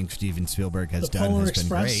everything Steven Spielberg has done has been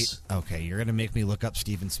great. Okay, you're going to make me look up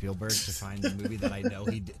Steven Spielberg to find the movie that I know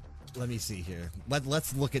he did. Let me see here.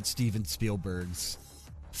 Let's look at Steven Spielberg's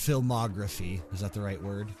filmography. Is that the right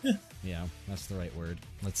word? Yeah, that's the right word.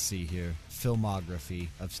 Let's see here. Filmography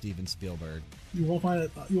of Steven Spielberg. You won't find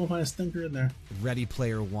a stinker in there. Ready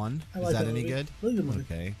Player One. Is that any good? Really good movie.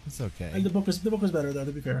 Okay, it's okay. And the book was better though,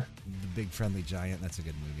 to be fair. The Big Friendly Giant. That's a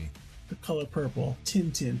good movie. The Color Purple,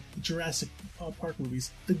 Tintin, the Jurassic Park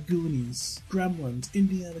movies, The Goonies, Gremlins,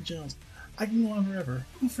 Indiana Jones. I can go on forever.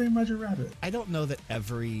 Who Framed Roger Rabbit? I don't know that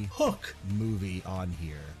every Hook movie on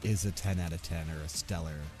here is a 10 out of 10 or a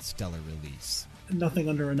stellar release. Nothing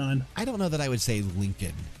under a 9. I don't know that I would say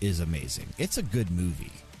Lincoln is amazing. It's a good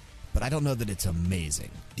movie, but I don't know that it's amazing.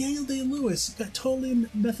 Daniel Day-Lewis got totally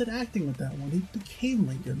method acting with that one. He became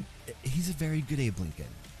Lincoln. He's a very good Abe Lincoln,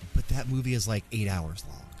 but that movie is like 8 hours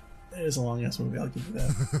long. It is a long ass movie, I'll give you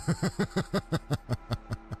that.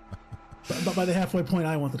 But by the halfway point,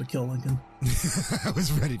 I wanted to kill Lincoln. I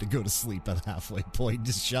was ready to go to sleep at the halfway point.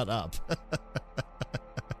 Just shut up.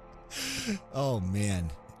 Oh, man.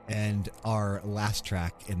 And our last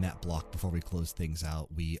track in that block before we close things out,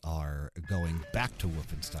 we are going back to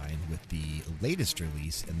Wolfenstein with the latest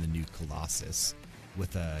release in the new Colossus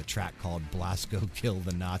with a track called Blasco Kill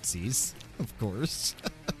the Nazis, of course.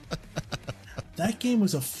 That game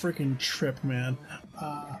was a freaking trip, man.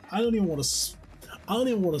 I don't even want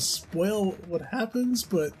to spoil what happens,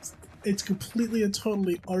 but it's completely and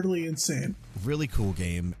totally, utterly insane. Really cool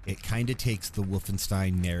game. It kind of takes the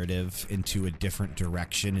Wolfenstein narrative into a different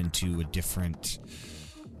direction, into a different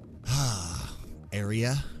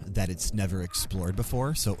area that it's never explored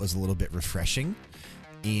before, so it was a little bit refreshing.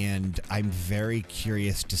 And I'm very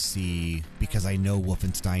curious to see, because I know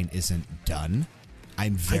Wolfenstein isn't done,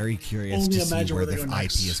 I'm very curious to see where the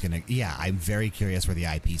IP is going to... Yeah, I'm very curious where the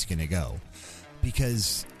IP is going to go.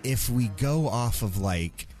 Because if we go off of,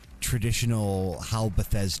 like, traditional how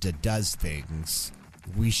Bethesda does things,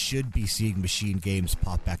 we should be seeing Machine Games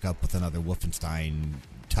pop back up with another Wolfenstein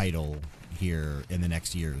title here in the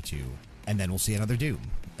next year or two. And then we'll see another Doom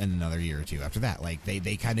in another year or two after that. Like,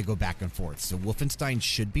 they kind of go back and forth. So Wolfenstein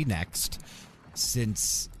should be next.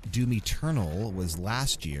 Since Doom Eternal was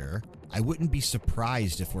last year, I wouldn't be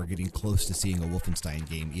surprised if we're getting close to seeing a Wolfenstein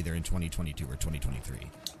game either in 2022 or 2023.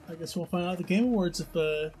 I guess we'll find out at the Game Awards if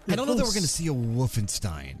I don't know that we're going to see a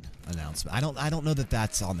Wolfenstein announcement. I don't know that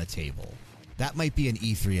that's on the table. That might be an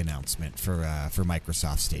E3 announcement for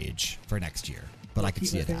Microsoft stage for next year. But I could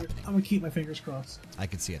see it happening. I'm going to keep my fingers crossed. I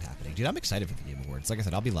could see it happening. Dude, I'm excited for the Game Awards. Like I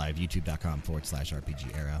said, I'll be live,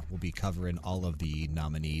 youtube.com/RPG Era. We'll be covering all of the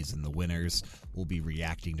nominees and the winners. We'll be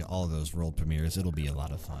reacting to all of those world premieres. It'll be a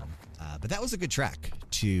lot of fun. But that was a good track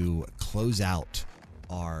to close out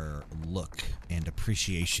our look and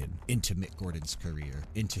appreciation into Mick Gordon's career,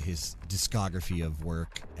 into his discography of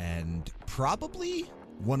work, and probably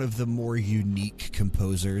one of the more unique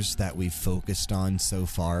composers that we've focused on so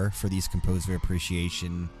far for these composer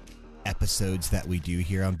appreciation episodes that we do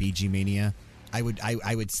here on BG Mania. I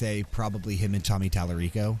would say probably him and Tommy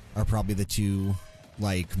Tallarico are probably the two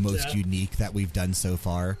most unique that we've done so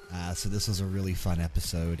far. So this was a really fun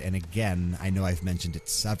episode. And again, I know I've mentioned it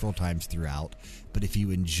several times throughout, but if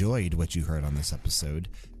you enjoyed what you heard on this episode,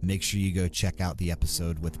 make sure you go check out the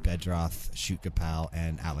episode with Bedroth, Shoot Kapow,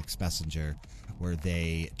 and Alex Messenger, where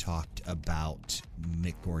they talked about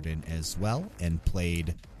Mick Gordon as well and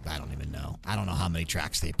played, I don't know how many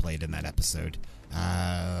tracks they played in that episode.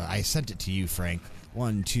 I sent it to you, Frank.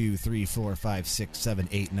 1, 2, 3, 4, 5, 6, 7,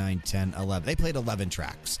 8, 9, 10, 11. They played 11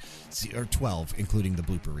 tracks, or 12, including the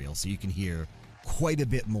blooper reel. So you can hear quite a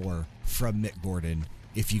bit more from Mick Gordon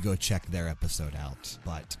if you go check their episode out.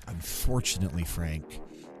 But unfortunately, Frank,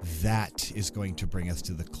 that is going to bring us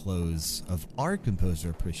to the close of our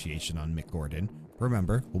composer appreciation on Mick Gordon.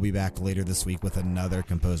 Remember, we'll be back later this week with another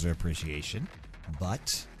composer appreciation.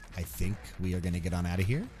 But I think we are going to get on out of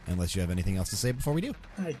here, unless you have anything else to say before we do.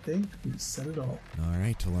 I think we said it all. All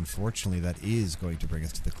right. Well, unfortunately, that is going to bring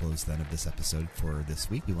us to the close then of this episode for this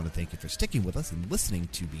week. We want to thank you for sticking with us and listening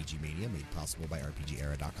to BG Mania, made possible by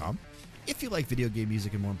RPGera.com. If you like video game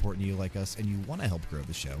music and more importantly, you like us and you want to help grow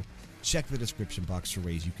the show, check the description box for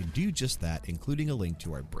ways you can do just that, including a link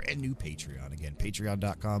to our brand new Patreon. Again,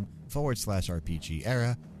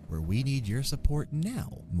 patreon.com/RPGera, where we need your support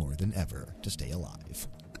now more than ever to stay alive.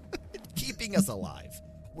 Keeping us alive.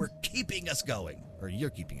 We're keeping us going. Or you're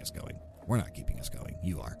keeping us going. We're not keeping us going.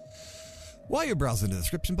 You are. While you're browsing the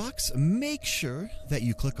description box, make sure that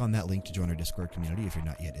you click on that link to join our Discord community if you're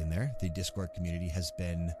not yet in there. The Discord community has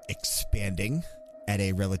been expanding at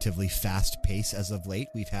a relatively fast pace as of late.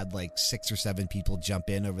 We've had 6 or 7 people jump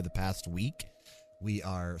in over the past week. We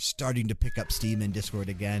are starting to pick up steam in Discord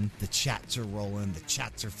again. The chats are rolling. The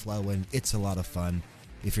chats are flowing. It's a lot of fun.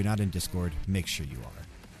 If you're not in Discord, make sure you are.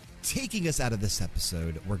 Taking us out of this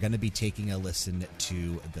episode, we're going to be taking a listen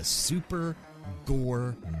to the Super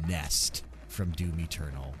Gore Nest from Doom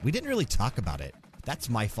Eternal. We didn't really talk about it. That's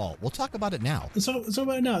my fault. We'll talk about it now. So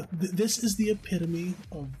right now, this is the epitome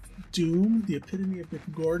of Doom, the epitome of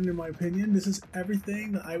Mick Gordon, in my opinion. This is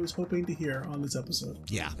everything that I was hoping to hear on this episode.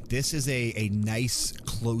 Yeah, this is a nice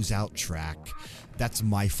closeout track. That's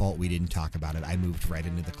my fault we didn't talk about it. I moved right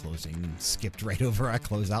into the closing and skipped right over our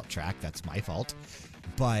closeout track. That's my fault.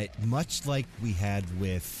 But much like we had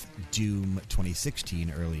with Doom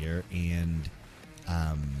 2016 earlier and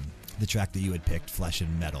the track that you had picked, Flesh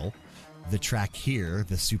and Metal, the track here,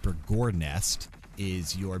 the Super Gore Nest,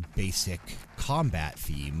 is your basic combat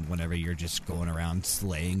theme whenever you're just going around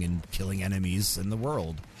slaying and killing enemies in the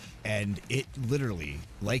world. And it literally,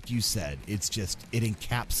 like you said, it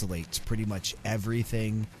encapsulates pretty much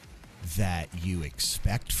everything that you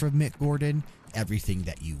expect from Mick Gordon, everything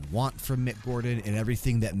that you want from Mick Gordon, and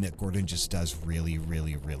everything that Mick Gordon just does really,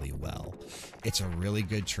 really, really well. It's a really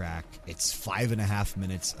good track. It's 5.5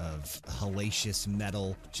 minutes of hellacious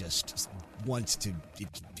metal. It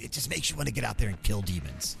just makes you want to get out there and kill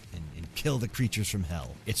demons and kill the creatures from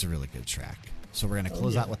hell. It's a really good track. So we're going to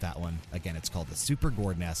close out with that one. Again, it's called the Super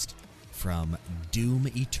Gore Nest from Doom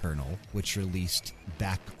Eternal, which released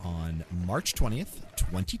back on March 20th,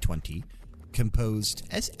 2020. Composed,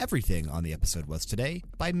 as everything on the episode was today,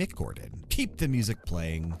 by Mick Gordon. Keep the music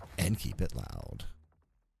playing and keep it loud.